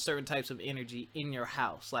allow certain types of energy in your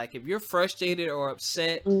house. Like if you're frustrated or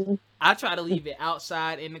upset, soul. I try to leave it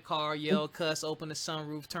outside in the car, yell, cuss, open the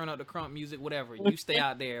sunroof, turn up the crunk music, whatever. You stay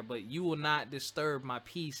out there, but you will not disturb my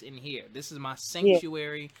peace in here. This is my Yeah,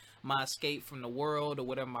 sanctuary, my escape from the world or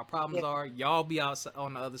whatever my problems yeah, are. Y'all be outside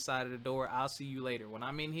on the other side of the door. I'll see you later. When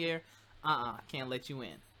I'm in here, I can't let you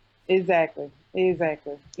in. exactly,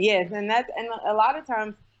 exactly. Yes, and that's and a lot of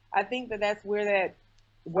times I think that that's where that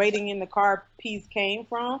waiting in the car piece came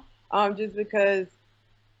from. Just because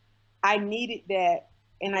I needed that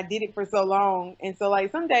and I did it for so long. And so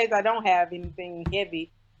like some days I don't have anything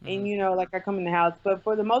heavy Hmm. and like I come in the house, but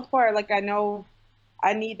for the most part like I know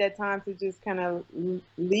I need that time to just kind of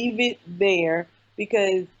leave it there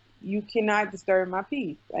because you cannot disturb my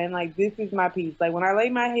peace. And like this is my peace. Like when I lay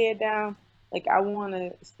my head down, like I want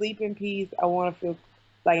to sleep in peace. I want to feel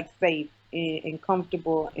like safe and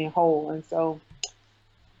comfortable and whole. And so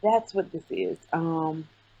that's what this is.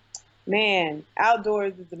 Man,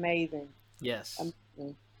 outdoors is amazing. Yes.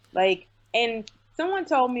 Amazing. Like, and someone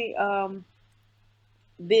told me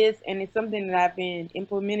this, and it's something that I've been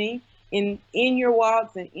implementing in your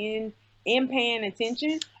walks and in paying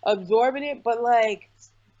attention, absorbing it, but like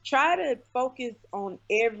try to focus on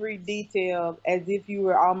every detail as if you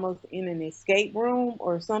were almost in an escape room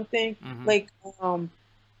or something. Hmm. Like,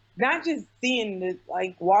 not just seeing the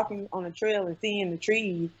like walking on a trail and seeing the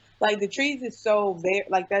trees. Like the trees is so there,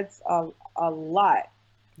 like that's a lot.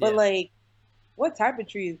 But Yeah. like what type of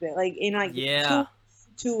tree is that? Like, and like Yeah.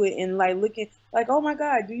 to it and like looking like, oh my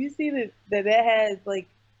God, do you see that has like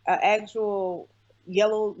actual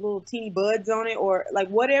yellow little teeny buds on it or like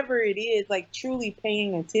whatever it is, like truly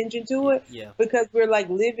paying attention to it Yeah. because we're like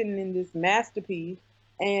living in this masterpiece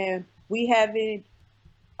and we haven't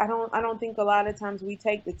I don't think a lot of times we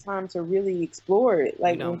take the time to really explore it, We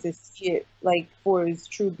like, and don't. to see it like for its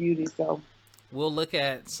true beauty. So We'll look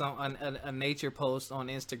at a nature post on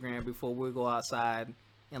Instagram before we go outside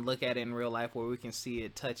and look at it in real life where we can see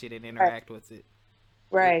it, touch it, and right, interact with it,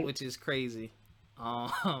 right. which is crazy.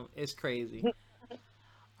 It's crazy.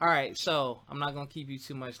 All right, so I'm not gonna keep you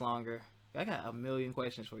too much longer. I got a million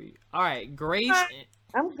questions for you. All right, Grace.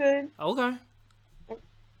 I'm good. Okay,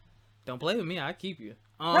 don't play with me. I keep you.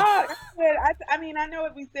 No, I'm good. I mean, I know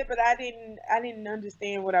what we said, but I didn't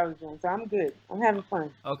understand what I was doing, so I'm good. I'm having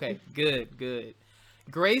fun. Okay, good, good.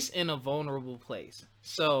 Grace in a vulnerable place.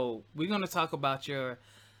 So we're gonna talk about your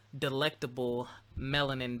delectable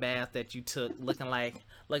melanin bath that you took, looking like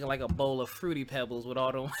a bowl of fruity pebbles with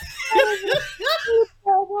all them.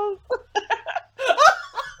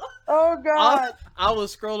 Oh I, God. I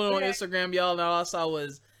was scrolling on Yeah. Instagram, y'all, and all I saw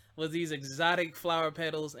was these exotic flower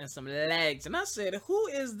petals and some legs, and I said, "Who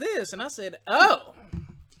is this?" And I said, "Oh."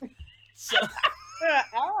 So,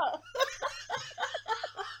 Oh,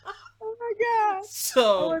 oh my God. I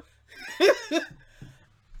so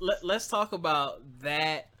was, let's talk about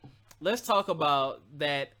that. Let's talk about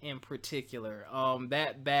that in particular.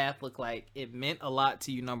 That bath looked like it meant a lot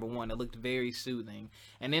to you. Number one, it looked very soothing.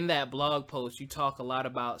 And in that blog post, you talk a lot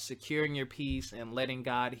about securing your peace and letting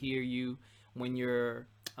God hear you when you're,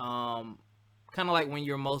 kind of like when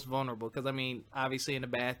you're most vulnerable. Because I mean, obviously in the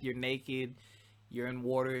bath, you're naked, you're in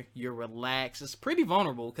water, you're relaxed. It's pretty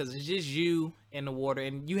vulnerable because it's just you in the water,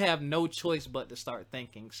 and you have no choice but to start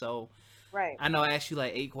thinking. So right. I know I asked you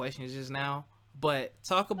like 8 questions just now, but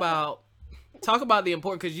talk about the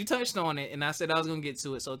important, because you touched on it, and I said I was gonna get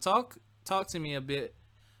to it. So talk to me a bit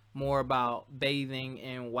more about bathing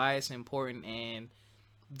and why it's important, and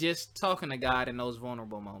just talking to God in those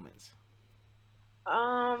vulnerable moments.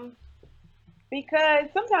 Um, because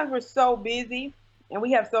sometimes we're so busy and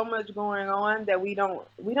we have so much going on that we don't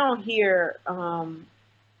hear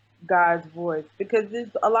God's voice because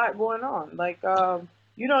there's a lot going on. Like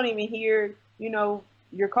you don't even hear,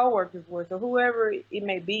 your coworker's voice or whoever it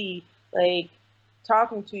may be, like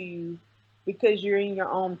talking to you because you're in your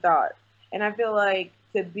own thoughts. And I feel like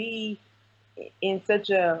to be in such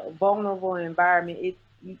a vulnerable environment,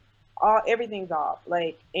 all everything's off.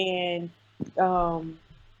 Like, and um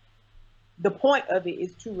the point of it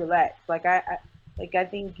is to relax. Like I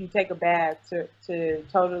think you take a bath to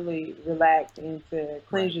totally relax and to Right.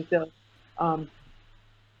 cleanse yourself, um,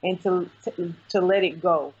 and to let it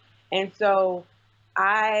go. And so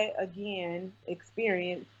I again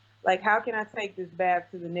experience, like, how can I take this bath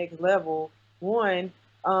to the next level? One,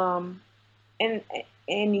 um, and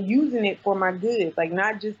and using it for my good, like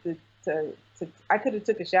not just to I could have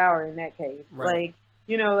took a shower in that case, Right.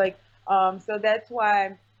 like, like, so that's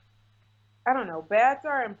why I don't know. Baths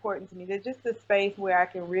are important to me. They're just a space where I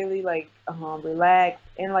can really like relax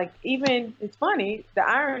and like even it's funny. The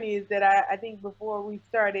irony is that I think before we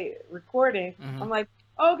started recording, Hmm. I'm like,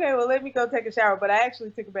 okay, well let me go take a shower, but I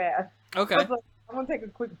actually took a bath. I Okay. was like, I'm gonna take a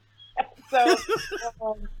quick bath. So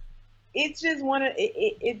um, it's just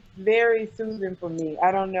it's very soothing for me.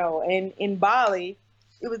 I don't know. And in Bali,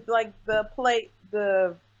 it was like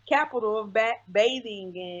the capital of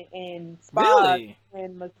bathing and spas Really?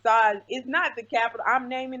 and massage. It's not the capital. I'm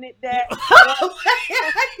naming it You that, but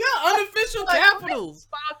unofficial like, okay, capitals.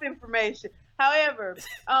 false information. However,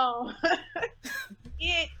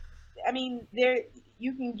 it. I mean, there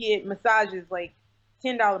you can get massages like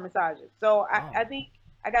 $10 massages. So Oh, I think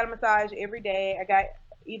I got a massage every day. I got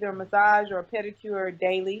either a massage or a pedicure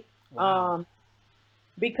daily, wow. um,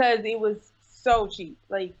 because it was so cheap.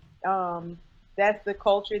 Like that's the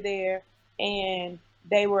culture there, and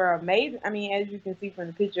they were amazing. I mean, as you can see from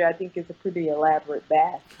the picture, I think it's a pretty elaborate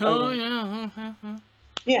bath. Oh yeah.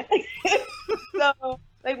 Yeah. So,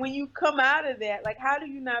 like, when you come out of that, like, how do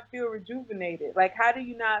you not feel rejuvenated? Like, how do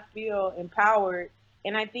you not feel empowered?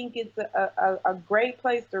 And I think it's a great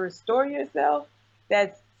place to restore yourself.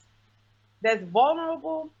 That's that's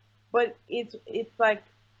vulnerable, but it's like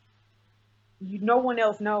no one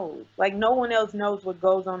else knows. Like, no one else knows what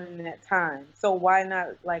goes on in that time. So why not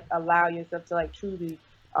like allow yourself to like truly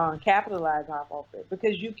capitalize off of it?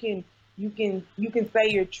 Because you can say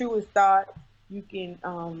your truest thoughts. You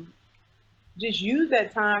can just use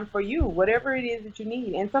that time for you, whatever it is that you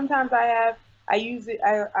need. And sometimes I use it,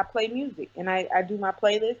 I play music and I do my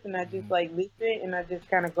playlist and I just Mhm. like listen and I just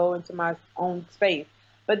kind of go into my own space.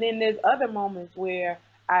 But then there's other moments where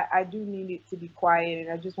I do need it to be quiet and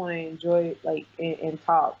I just want to enjoy it, like, and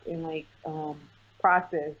talk and like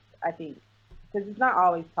process, I think. Because it's not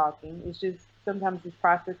always talking. It's just sometimes it's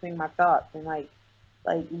processing my thoughts and like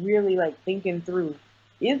really like thinking through.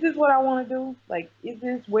 is this what I want to do? Like, is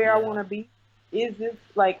this where I Yeah. want to be? Is this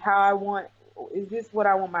like how I want? Is this what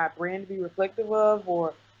I want my brand to be reflective of?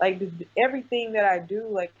 Or like everything that I do,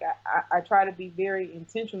 like I try to be very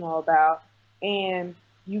intentional about. And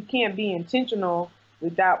you can't be intentional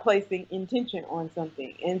without placing intention on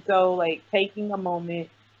something. And so, like taking a moment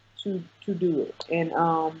to do it. And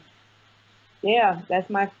yeah, that's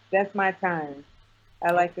my time.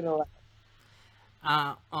 I like it a lot.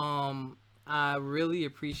 I I really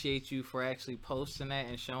appreciate you for actually posting that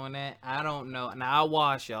and showing that. I don't know. Now I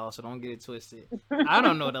wash y'all, so don't get it twisted. I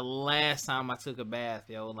don't know the last time I took a bath,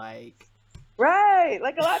 yo. Like, Right.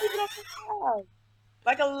 Like a lot of people don't take baths.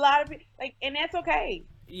 Like a lot of people, like, and that's okay.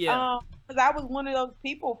 yeah. Because I was one of those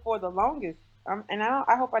people for the longest. And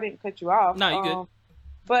I hope I didn't cut you off. No, you good.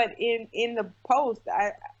 But in the post,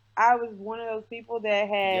 I was one of those people that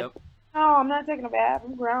had, Yep. no, I'm not taking a bath.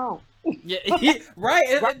 I'm grown. Yeah.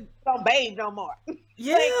 Right. Right. Don't bathe no more. like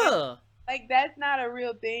Yeah. like that's not a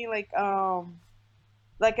real thing.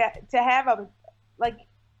 To have a like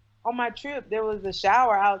on my trip there was a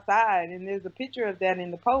shower outside and there's a picture of that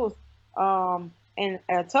in the post, and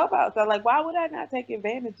a tub outside. Like, why would I not take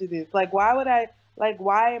advantage of this? Like, why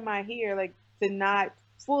am I here, like, to not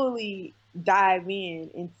fully dive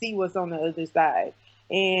in and see what's on the other side?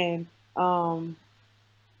 And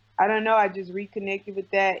I don't know, I just reconnected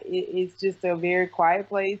with that. It's just a very quiet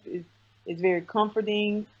place. It's very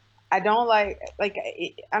comforting. I don't I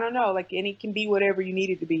don't know, like, and it can be whatever you need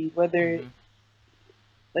it to be, whether Hmm.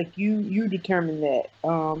 like you determine that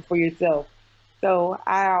for yourself. So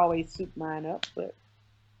I always soup mine up, but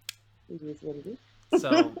it is what it is.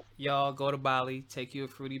 So y'all go to Bali, take you a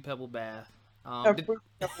fruity pebble bath. A Did, fruit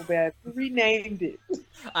couple bad. We renamed it.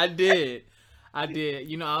 I did. I did.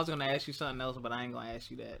 You know, I was gonna ask you something else, but I ain't gonna ask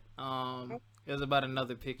you that. It was about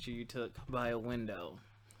another picture you took by a window.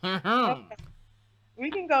 All Okay, we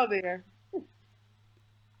can go there.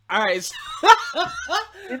 right.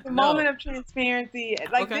 It's a No. moment of transparency.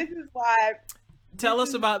 Like, Okay. this is why this Tell us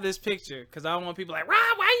is about this picture, cause I don't want people like,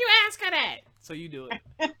 Rob, why you ask her that? So you do it.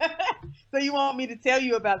 so you want me to tell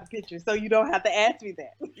you about the picture so you don't have to ask me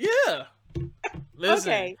that. Yeah.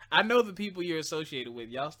 Listen, Okay. I know the people you're associated with.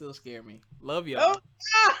 Y'all still scare me. Love Oh, y'all.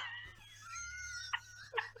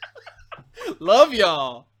 Love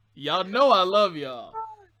y'all. Y'all know I love y'all.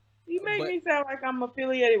 you make But me sound like I'm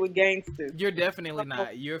affiliated with gangsters. you're definitely Oh,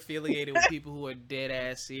 not. You're affiliated with people who are dead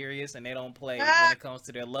ass serious and they don't play when it comes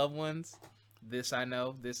to their loved ones. This I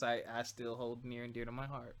know. This I still hold near and dear to my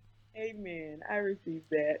heart. amen. I received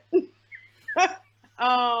that.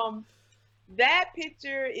 um, that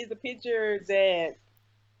picture is a picture that,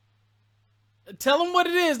 Tell them what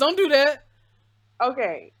it is. Don't do that.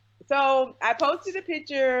 okay. So I posted a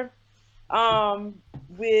picture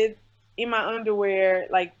with in my underwear,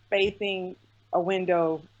 like facing a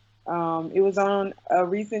window. It was on a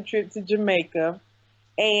recent trip to Jamaica,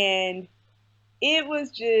 and it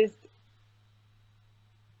was just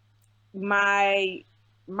my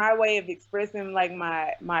my way of expressing, like,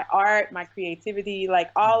 my art, my creativity,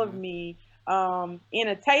 like all of Hmm. me, in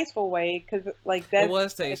a tasteful way, because like It that's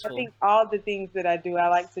was like, I tasteful. think all the things that I do,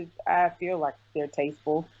 I feel like they're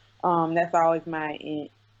tasteful. That's always my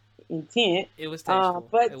intent. It was tasteful.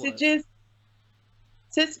 But It to was. just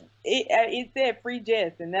it said free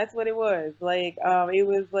jest, and that's what it was. Like, it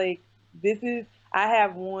was like, this is, I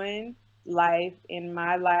have one life. In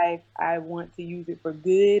my life, I want to use it for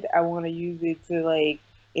good. I want to use it to, like,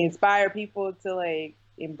 inspire people to, like,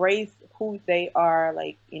 embrace who they are,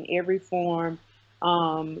 like, in every form,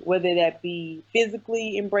 whether that be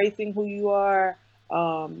physically embracing who you are,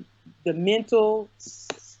 the mental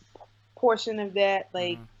portion of that,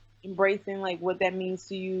 like Hmm. embracing, like, what that means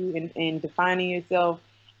to you, and defining yourself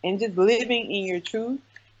and just living in your truth.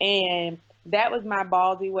 And that was my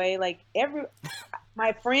ballsy way. Like,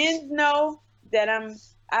 my friends know that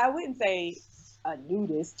I wouldn't say a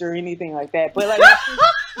nudist or anything like that, but like my friends,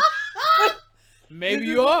 Maybe this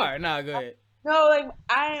you is like, are. Nah, go ahead. no, like,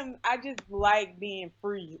 I just like being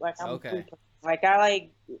free. Like, I'm a free Okay. person. Like, I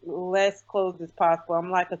like less clothes as possible.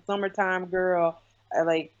 I'm like a summertime girl. I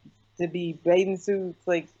like to be bathing suits,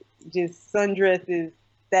 like just sundresses.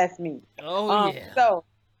 That's me. Oh yeah. So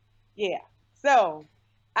yeah. So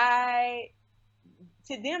I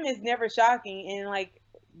to them it's never shocking, and like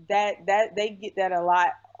that they get that a lot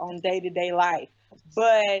on day-to-day life.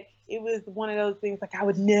 But it was one of those things, like, I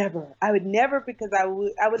would never, because I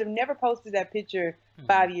would have never posted that picture Hmm.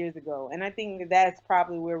 5 years ago. And I think that's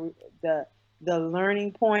probably where the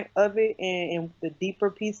learning point of it, and the deeper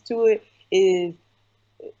piece to it is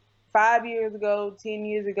 5 years ago, 10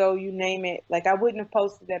 years ago, you name it, like I wouldn't have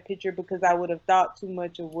posted that picture because I would have thought too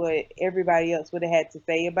much of what everybody else would have had to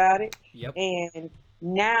say about it. Yep. And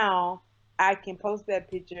now I can post that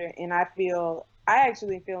picture and I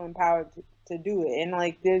actually feel empowered to do it. And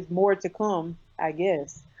like there's more to come, I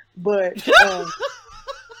guess. But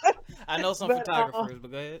I know some but photographers,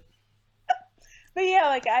 but go ahead. but yeah,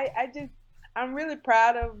 like I'm really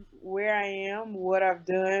proud of where I am, what I've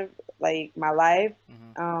done, like my life.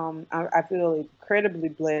 Hmm. I feel incredibly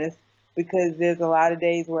blessed because there's a lot of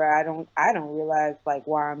days where I don't realize like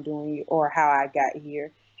why I'm doing it or how I got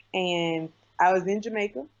here. And I was in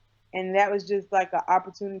Jamaica, and that was just like an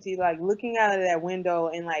opportunity, like looking out of that window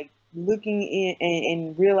and like looking in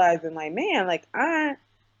and realizing like, man, I've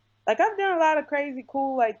done a lot of crazy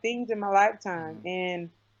cool like things in my lifetime, Hmm. and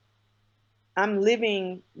I'm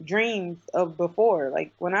living dreams of before.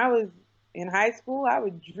 Like when I was in high school, I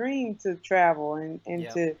would dream to travel and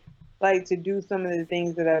Yep. to like to do some of the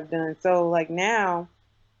things that I've done. So like now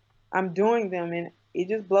I'm doing them and it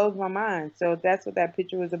just blows my mind. So that's what that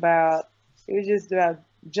picture was about. It was just about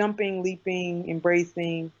jumping, leaping,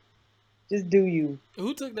 embracing. Just do you.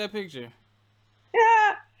 Who took that picture?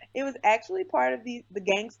 Yeah. It was actually part of the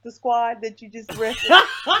gangster squad that you just No, referenced.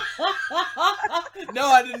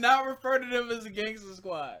 I did not refer to them as a gangster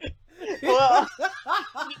squad. Well,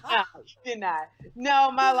 no, you did not.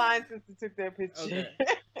 No, my line sister took that picture. Okay.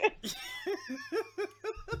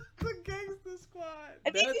 The gangster squad. I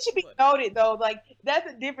think it That's should be funny. noted though, like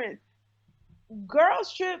that's a difference.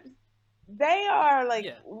 Girls trips, they are like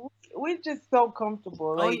Yeah. we're just so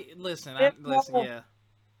comfortable. Oh, Like listen. there's Listen. no Yeah.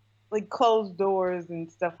 like closed doors and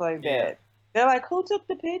stuff like Yeah. that. They're like, who took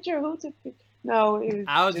the picture? Who took the No, it was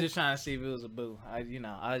I was just just trying to see if it was a boo. I was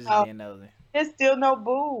just no. being nosy. There's still no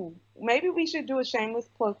boo. Maybe we should do a shameless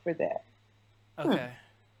plug for that. Hmm. Okay.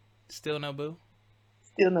 Still no boo.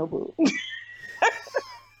 Still no boo.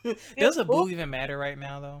 Still Does a boo. boo even matter right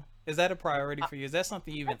now, though? Is that a priority for you? Is that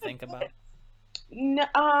something you even think about?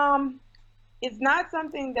 No, it's not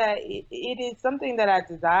something that it is something that I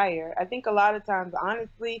desire. I think a lot of times,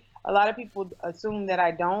 honestly, a lot of people assume that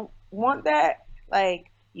I don't want that. Like,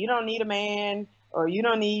 you don't need a man or you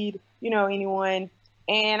don't need, anyone.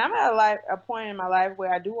 And I'm at a point in my life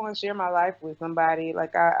where I do want to share my life with somebody.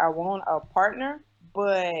 Like, I want a partner,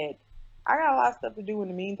 but I got a lot of stuff to do in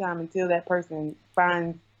the meantime until that person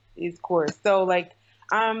finds its course. So, like,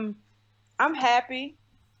 I'm I'm happy.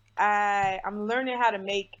 I'm learning how to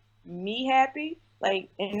make me happy, like,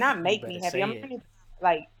 and not You make me better happy. say I'm it. learning,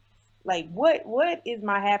 like, what is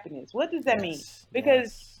my happiness? What does that mean? Yes. Because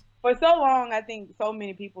Yes. for so long, I think so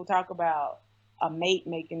many people talk about a mate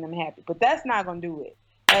making them happy, but that's not gonna do it.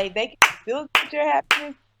 Like, they can facilitate your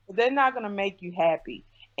happiness, but they're not gonna make you happy.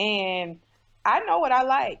 And I know what I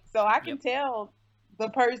like, so I Yep. can tell the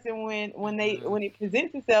person when they Mm-mm. when it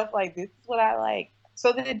presents itself like, this is what I like,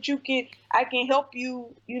 so that I can help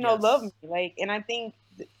you, love me. Yes. Like, and I think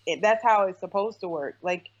that's how it's supposed to work.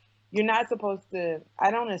 Like, you're not supposed to. I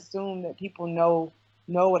don't assume that people know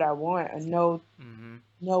what I want and Mm-hmm.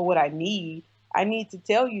 know what I need. I need to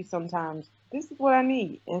tell you sometimes this is what I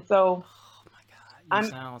need, and so Oh my God, you I'm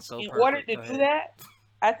sound so in order perfect. to Go do ahead. that.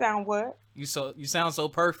 I sound what? You sound so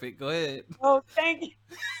perfect. Go ahead. Oh, thank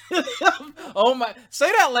you. Oh my!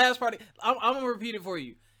 Say that last part. I'm gonna repeat it for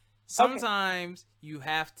you. Okay. Sometimes you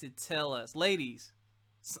have to tell us, ladies.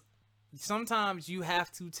 Sometimes you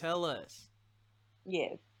have to tell us.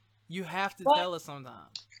 Yes. You have to But tell us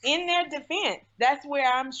sometimes. in their defense, that's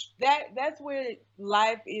where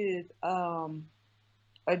life is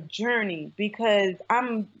a journey, because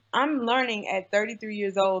I'm learning at 33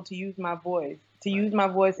 years old to use my voice,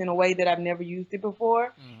 Right. in a way that I've never used it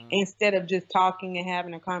before, Mm-hmm. instead of just talking and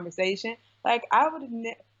having a conversation. Like I would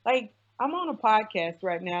have like I'm on a podcast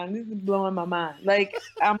right now and this is blowing my mind. Like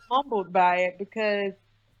I'm humbled by it because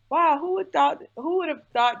wow, who would have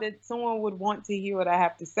thought that someone would want to hear what I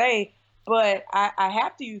have to say? But I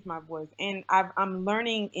have to use my voice, and I'm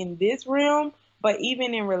learning in this realm. But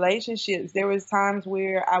even in relationships, there was times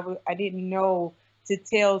where I didn't know to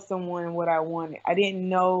tell someone what I wanted. I didn't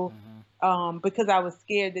know, Mm-hmm. because I was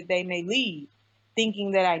scared that they may leave,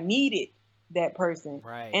 thinking that I needed that person.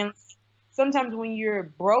 Right. And sometimes when you're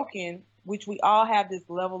broken, which we all have this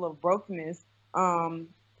level of brokenness, um,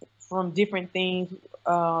 from different things,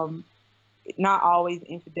 um, not always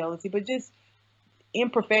infidelity, but just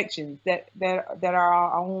imperfections that are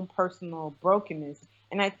our own personal brokenness.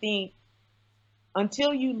 And I think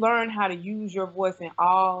until you learn how to use your voice in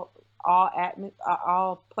all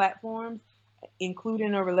platforms,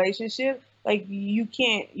 including a relationship, like you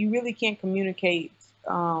really can't communicate,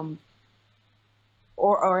 um,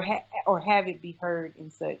 or have it be heard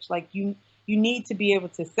and such. Like you need to be able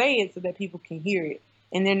to say it so that people can hear it,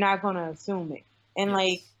 and they're not gonna assume it. And like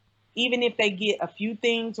Yes. even if they get a few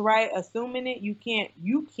things right, assuming it, you can't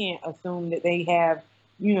assume that they have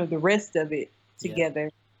the rest of it Yeah.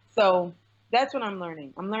 together. So that's what I'm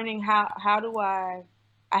learning. I'm learning how do I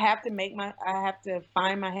have to I have to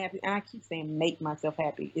find my happy, and I keep saying make myself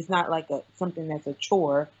happy. It's not like a something that's a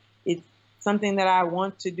chore. It's something that I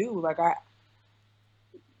want to do. Like I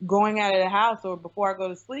going out of the house or before I go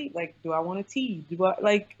to sleep, like do I want to tea? Do I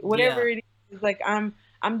like whatever Yeah. it is, like I'm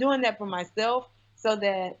doing that for myself so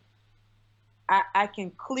that I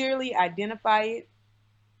can clearly identify it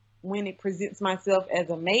when it presents myself as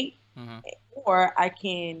a mate, Hmm. or I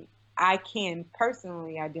can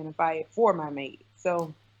personally identify it for my mate.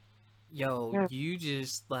 So Yo, yeah. you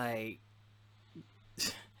just like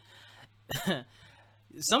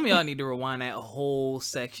some of y'all need to rewind that whole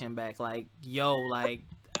section back. Like, yo, like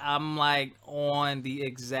I'm like on the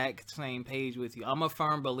exact same page with you. I'm a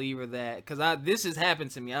firm believer that because I this has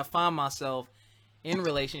happened to me. I find myself in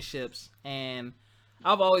relationships and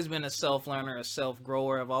I've always been a self learner, a self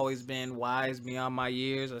grower. I've always been wise beyond my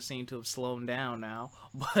years. I seem to have slowed down now.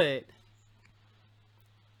 But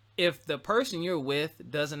if the person you're with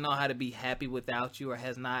doesn't know how to be happy without you or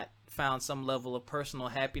has not found some level of personal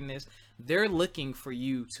happiness, they're looking for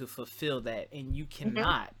you to fulfill that, and you Mhm.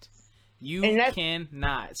 cannot. You And that's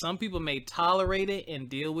cannot. Some people may tolerate it and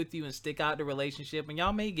deal with you and stick out the relationship, and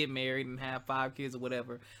y'all may get married and have 5 kids or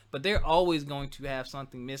whatever, but they're always going to have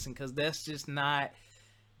something missing because that's just not.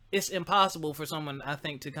 It's impossible for someone, I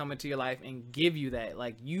think, to come into your life and give you that.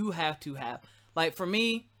 Like, you have to have. Like, for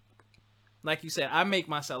me, like you said, I make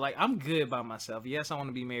myself like I'm good by myself. Yes, I want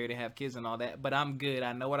to be married and have kids and all that, but I'm good.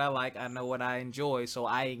 I know what I like. I know what I enjoy, so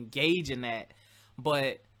I engage in that.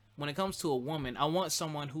 But when it comes to a woman, I want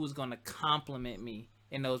someone who's going to compliment me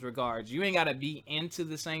in those regards. You ain't got to be into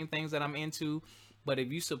the same things that I'm into, but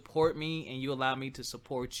if you support me and you allow me to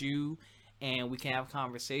support you and we can have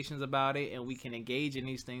conversations about it and we can engage in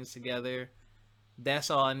these things together, that's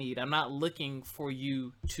all I need. I'm not looking for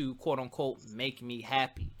you to quote unquote make me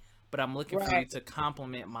happy, but I'm looking for you right, to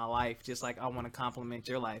compliment my life just like I want to compliment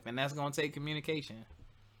your life. And that's going to take communication.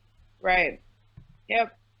 right.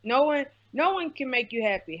 Yep. No one can make you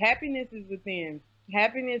happy. Happiness is within.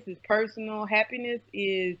 Happiness is personal. Happiness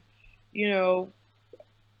is, you know,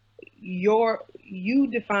 you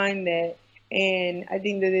define that, and I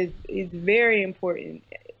think that is very important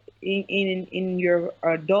in your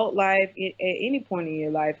adult life, at any point in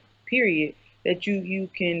your life, period, that you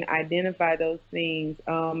can identify those things.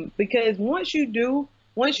 Because once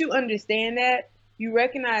you understand that, you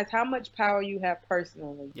recognize how much power you have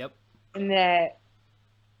personally, Yep. and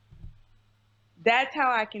that's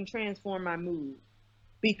how I can transform my mood.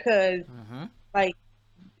 Because Mm-hmm. like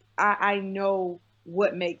I know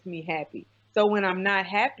what makes me happy. So when I'm not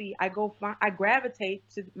happy, I gravitate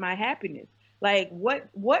to my happiness. Like what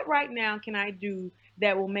right now can I do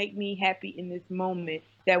that will make me happy in this moment,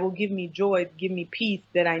 that will give me joy, give me peace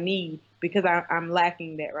that I need, because I'm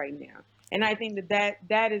lacking that right now. And I think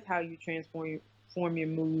that is how you form your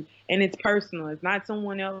mood, and it's personal. It's not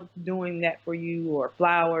someone else doing that for you, or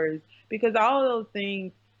flowers, because all of those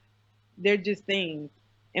things, they're just things.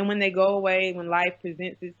 And when they go away, when life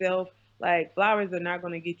presents itself, like flowers are not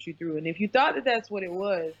going to get you through. And if you thought that that's what it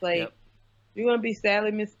was, like Yep. you're going to be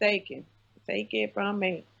sadly mistaken. Take it from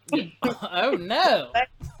me. Yeah. Oh no. Like,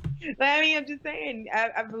 I mean, I'm just saying,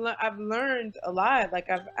 I've learned a lot. Like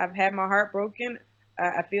I've had my heart broken.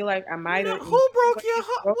 I feel like I might No, have who broke your intentionally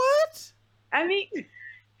heart? broke. What? I mean,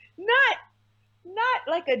 not not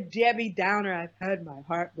like a Debbie Downer. I've had my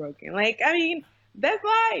heart broken. Like I mean, that's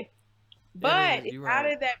life. It But is. it's You're out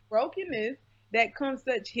right. of that brokenness that comes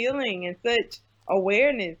such healing and such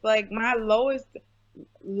awareness. Like my lowest,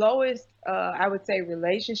 I would say,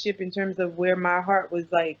 relationship in terms of where my heart was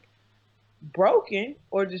like broken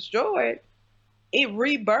or destroyed, it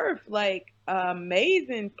rebirthed like an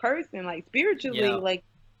amazing person, like spiritually. Yeah. Like,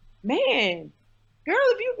 man, girl,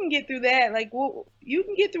 if you can get through that, like, well, you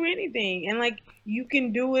can get through anything, and like you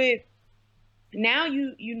can do it. Now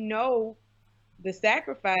you know the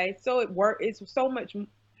sacrifice, so it's so much,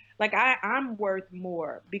 like I'm worth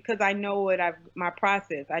more because I know what I've my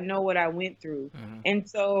process, I know what I went through. Mm-hmm. And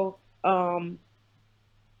so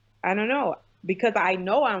I don't know, because I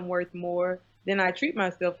know I'm worth more, then I treat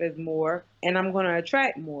myself as more, and I'm going to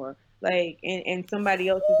attract more, like, and somebody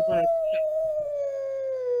else is going to.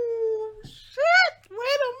 Oh, shit!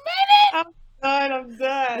 Wait a minute. I'm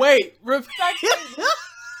done. Wait. Repeat. I can't do.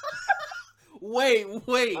 Wait. I'm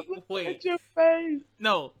Wait. looking Wait. at your face.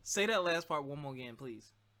 No. Say that last part one more again, please.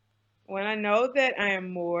 When I know that I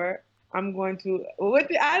am more, I'm going to what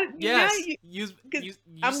the, I now Yes, you you because you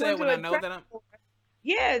I'm going said to when I know attract that I'm more.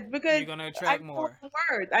 Yes, because you're gonna I attract know more. I'm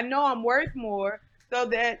worth. I know I'm worth more, so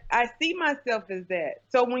that I see myself as that.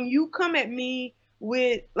 So when you come at me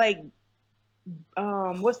with like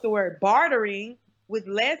what's the word, bartering with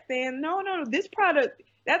less than, no, this product,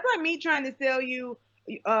 that's like me trying to sell you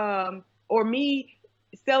or me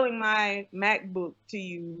selling my MacBook to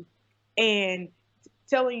you and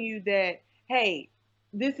telling you that, hey,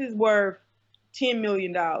 this is worth $10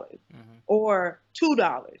 million Hmm. or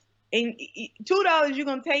 $2, and $2 you're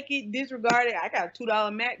gonna take it, disregard it. I got a $2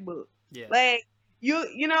 MacBook. Yeah. Like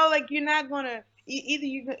you know, like you're not gonna either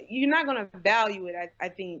you're not gonna value it. I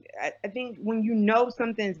think when you know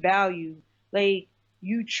something's valued, like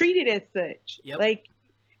you treat it as such. Yep. Like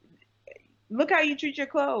look how you treat your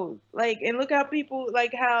clothes, like, and look how people,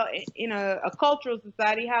 like how in a cultural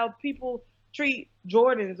society how people treat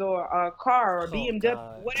Jordans or a car or Oh BMW,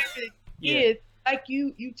 God. whatever it Yeah. is. Like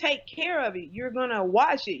you take care of it. You're gonna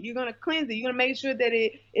wash it, you're gonna cleanse it, you're gonna make sure that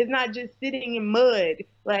it is not just sitting in mud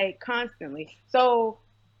like constantly. So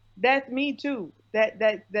that's me too.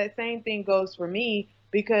 That same thing goes for me,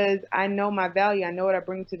 because I know my value, I know what I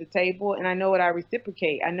bring to the table, and I know what I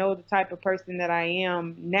reciprocate. I know the type of person that I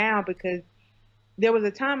am now, because there was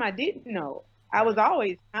a time I didn't know. I was Right.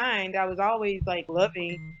 always kind. I was always like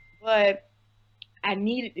loving, but I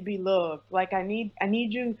needed to be loved. Like I need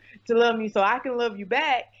you to love me so I can love you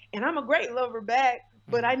back. And I'm a great lover back,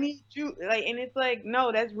 but Hmm. I need you, like, and it's like,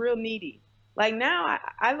 no, that's real needy. Like now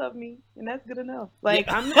I love me and that's good enough. Yeah. Like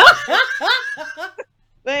I'm not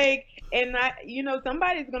like, and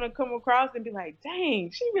somebody's gonna come across and be like,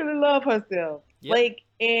 dang, she really love herself. Yep. Like,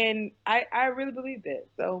 and I really believe that.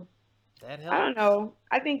 So That I don't helps. know.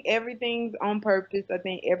 I think everything's on purpose. I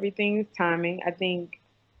think everything's timing. I think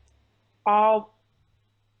all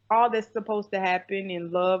all that's supposed to happen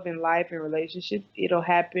in love and life and relationships, it'll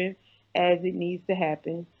happen as it needs to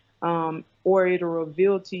happen, or it'll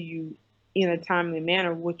reveal to you in a timely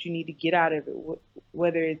manner what you need to get out of it.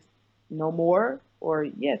 Whether it's no more or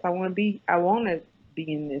yes, I want to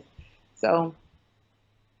be in this. So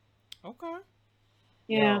Okay.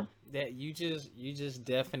 yeah, Yo, that you just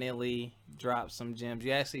definitely dropped some gems.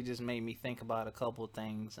 You actually just made me think about a couple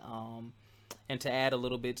things. And to add a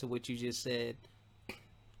little bit to what you just said,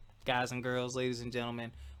 guys and girls, ladies and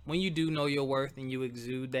gentlemen, when you do know your worth and you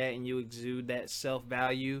exude that self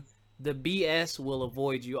value, the BS will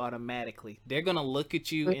avoid you automatically. They're gonna look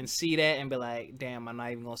at you and see that and be like, "Damn, I'm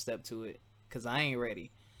not even gonna step to it because I ain't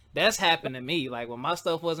ready." That's happened to me. Like when my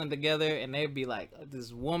stuff wasn't together, and they'd be like,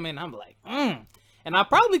 "This woman," I'm like, and I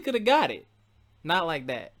probably could have got it. Not like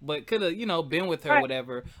that, but could have, been with her, right.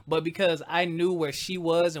 whatever. But because I knew where she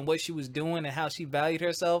was and what she was doing and how she valued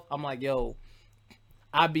herself, I'm like, yo,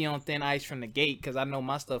 I be on thin ice from the gate because I know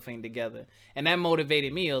my stuff ain't together, and that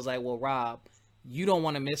motivated me. I was like, well, Rob, you don't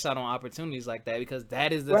want to miss out on opportunities like that because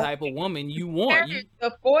that is the Right. type of woman you want. Parents,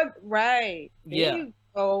 the fourth, right. There Yeah, you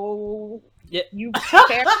go. yeah, You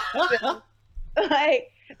prepare yourself.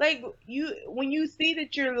 like like you, when you see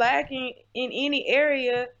that you're lacking in any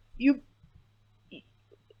area, you,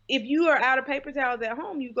 if you are out of paper towels at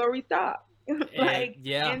home, you go restock. and Like,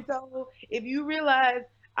 yeah, and so if you realize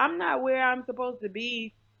I'm not where I'm supposed to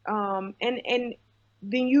be, and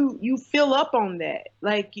then you fill up on that,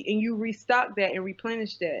 like, and you restock that and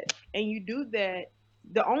replenish that, and you do that.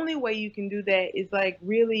 The only way you can do that is like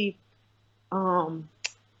really um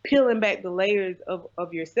peeling back the layers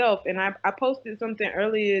of yourself. And I posted something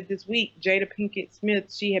earlier this week. Jada Pinkett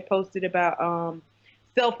Smith, she had posted about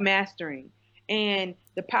self mastering and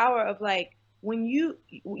the power of, like, when you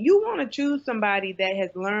want to choose somebody that has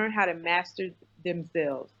learned how to master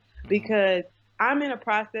themselves, hmm, because I'm in a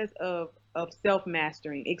process of self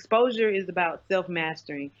mastering. Exposure is about self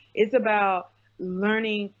mastering. It's about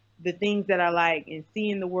learning the things that I like and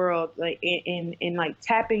seeing the world, like, and like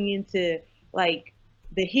tapping into, like,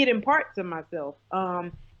 the hidden parts of myself.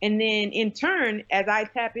 And then in turn, as I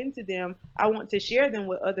tap into them, I want to share them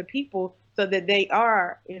with other people so that they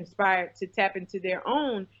are inspired to tap into their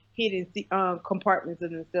own hidden compartments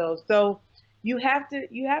of themselves. So you have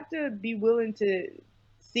to be willing to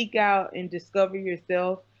seek out and discover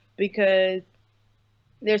yourself, because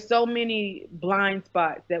there's so many blind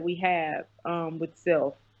spots that we have with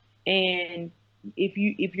self, and if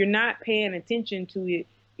you're not paying attention to it,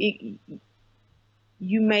 it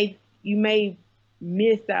you may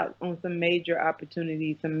miss out on some major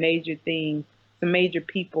opportunities, some major things, some major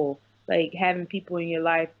people, like having people in your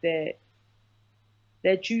life that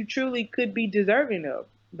you truly could be deserving of,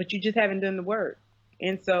 but you just haven't done the work.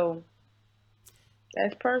 And so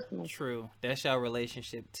That's personal. True. That's your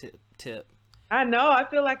relationship tip. I know. I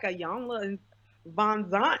feel like a Yonla Von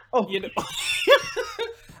Zant. Oh, You know.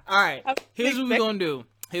 All right. I Here's what we're gonna do.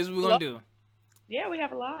 Here's what we're gonna do. Yeah, we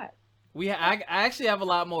have a lot. I actually have a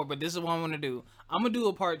lot more, but this is what I'm gonna do. I'm gonna do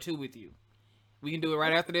a part 2 with you. We can do it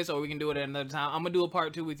right after this, or we can do it at another time. I'm gonna do a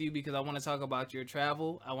part 2 with you because I want to talk about your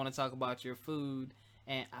travel. I want to talk about your food,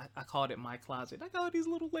 and I called it my closet. I got all these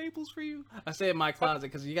little labels for you. I said my closet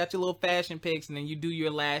because you got your little fashion pics, and then you do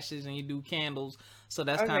your lashes and you do candles. So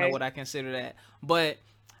that's kind of what I consider that. But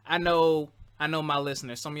I know my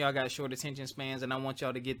listeners. Some of y'all got short attention spans, and I want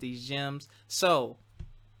y'all to get these gems. So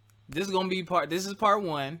this is gonna be this is part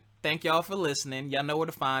 1. Thank y'all for listening. Y'all know where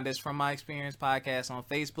to find us. From My Experience Podcast on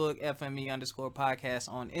Facebook, FME_podcast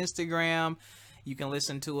on Instagram. You can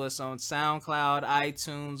listen to us on SoundCloud,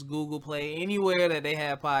 iTunes, Google Play, anywhere that they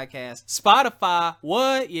have podcasts. Spotify,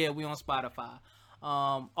 what? Yeah, we on Spotify.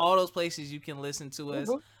 All those places you can listen to us.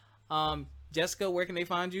 Jessica, where can they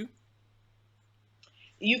find you?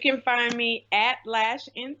 You can find me at Lash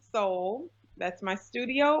and Soul. That's my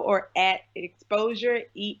studio, or at Exposure,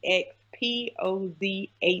 EXPOZHER.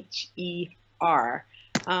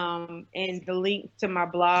 And the links to my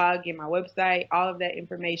blog and my website, all of that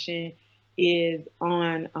information is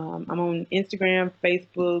on, I'm on Instagram,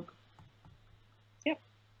 Facebook. Yep.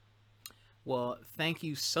 Well, thank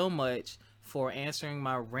you so much for answering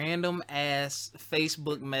my random ass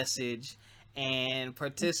Facebook message and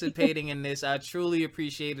participating in this. I truly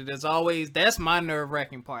appreciate it. As always, that's my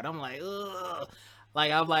nerve-wracking part. I'm like, ugh.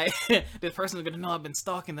 Like, I'm like, this person's gonna know I've been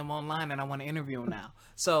stalking them online and I want to interview them now.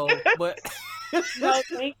 So, but no,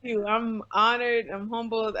 thank you. I'm honored. I'm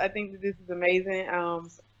humbled. I think that this is amazing.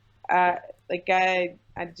 I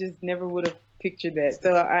just never would have pictured that.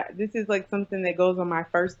 So this is like something that goes on my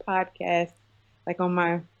first podcast, like on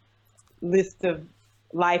my list of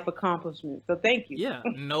life accomplishments. So thank you. Yeah,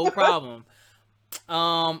 no problem.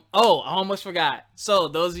 I almost forgot. So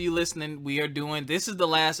those of you listening, this is the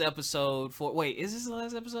last episode for, wait, is this the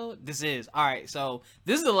last episode? This is. All right. So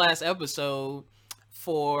this is the last episode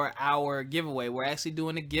for our giveaway. We're actually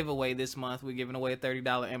doing a giveaway this month. We're giving away a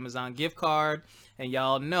 $30 Amazon gift card. And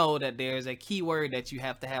y'all know that there's a keyword that you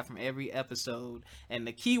have to have from every episode. And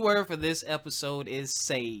the keyword for this episode is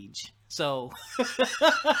sage. So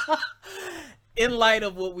in light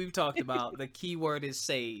of what we've talked about, the keyword is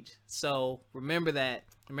sage. So remember that.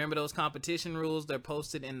 Remember those competition rules. They're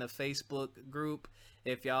posted in the Facebook group.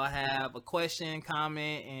 If y'all have a question,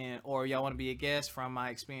 comment, or y'all want to be a guest, From My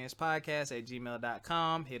Experience Podcast at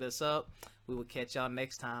gmail.com, hit us up. We will catch y'all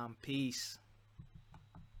next time. Peace.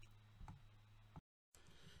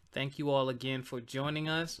 Thank you all again for joining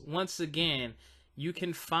us. Once again, you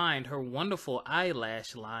can find her wonderful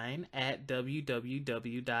eyelash line at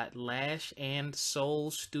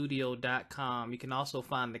www.lashandsoulstudio.com. You can also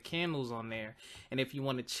find the candles on there. And if you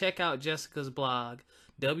want to check out Jessica's blog,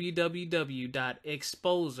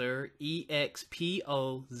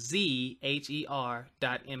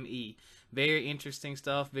 www.expozer.me. Very interesting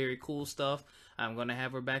stuff, very cool stuff. I'm going to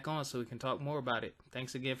have her back on so we can talk more about it.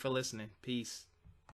 Thanks again for listening. Peace.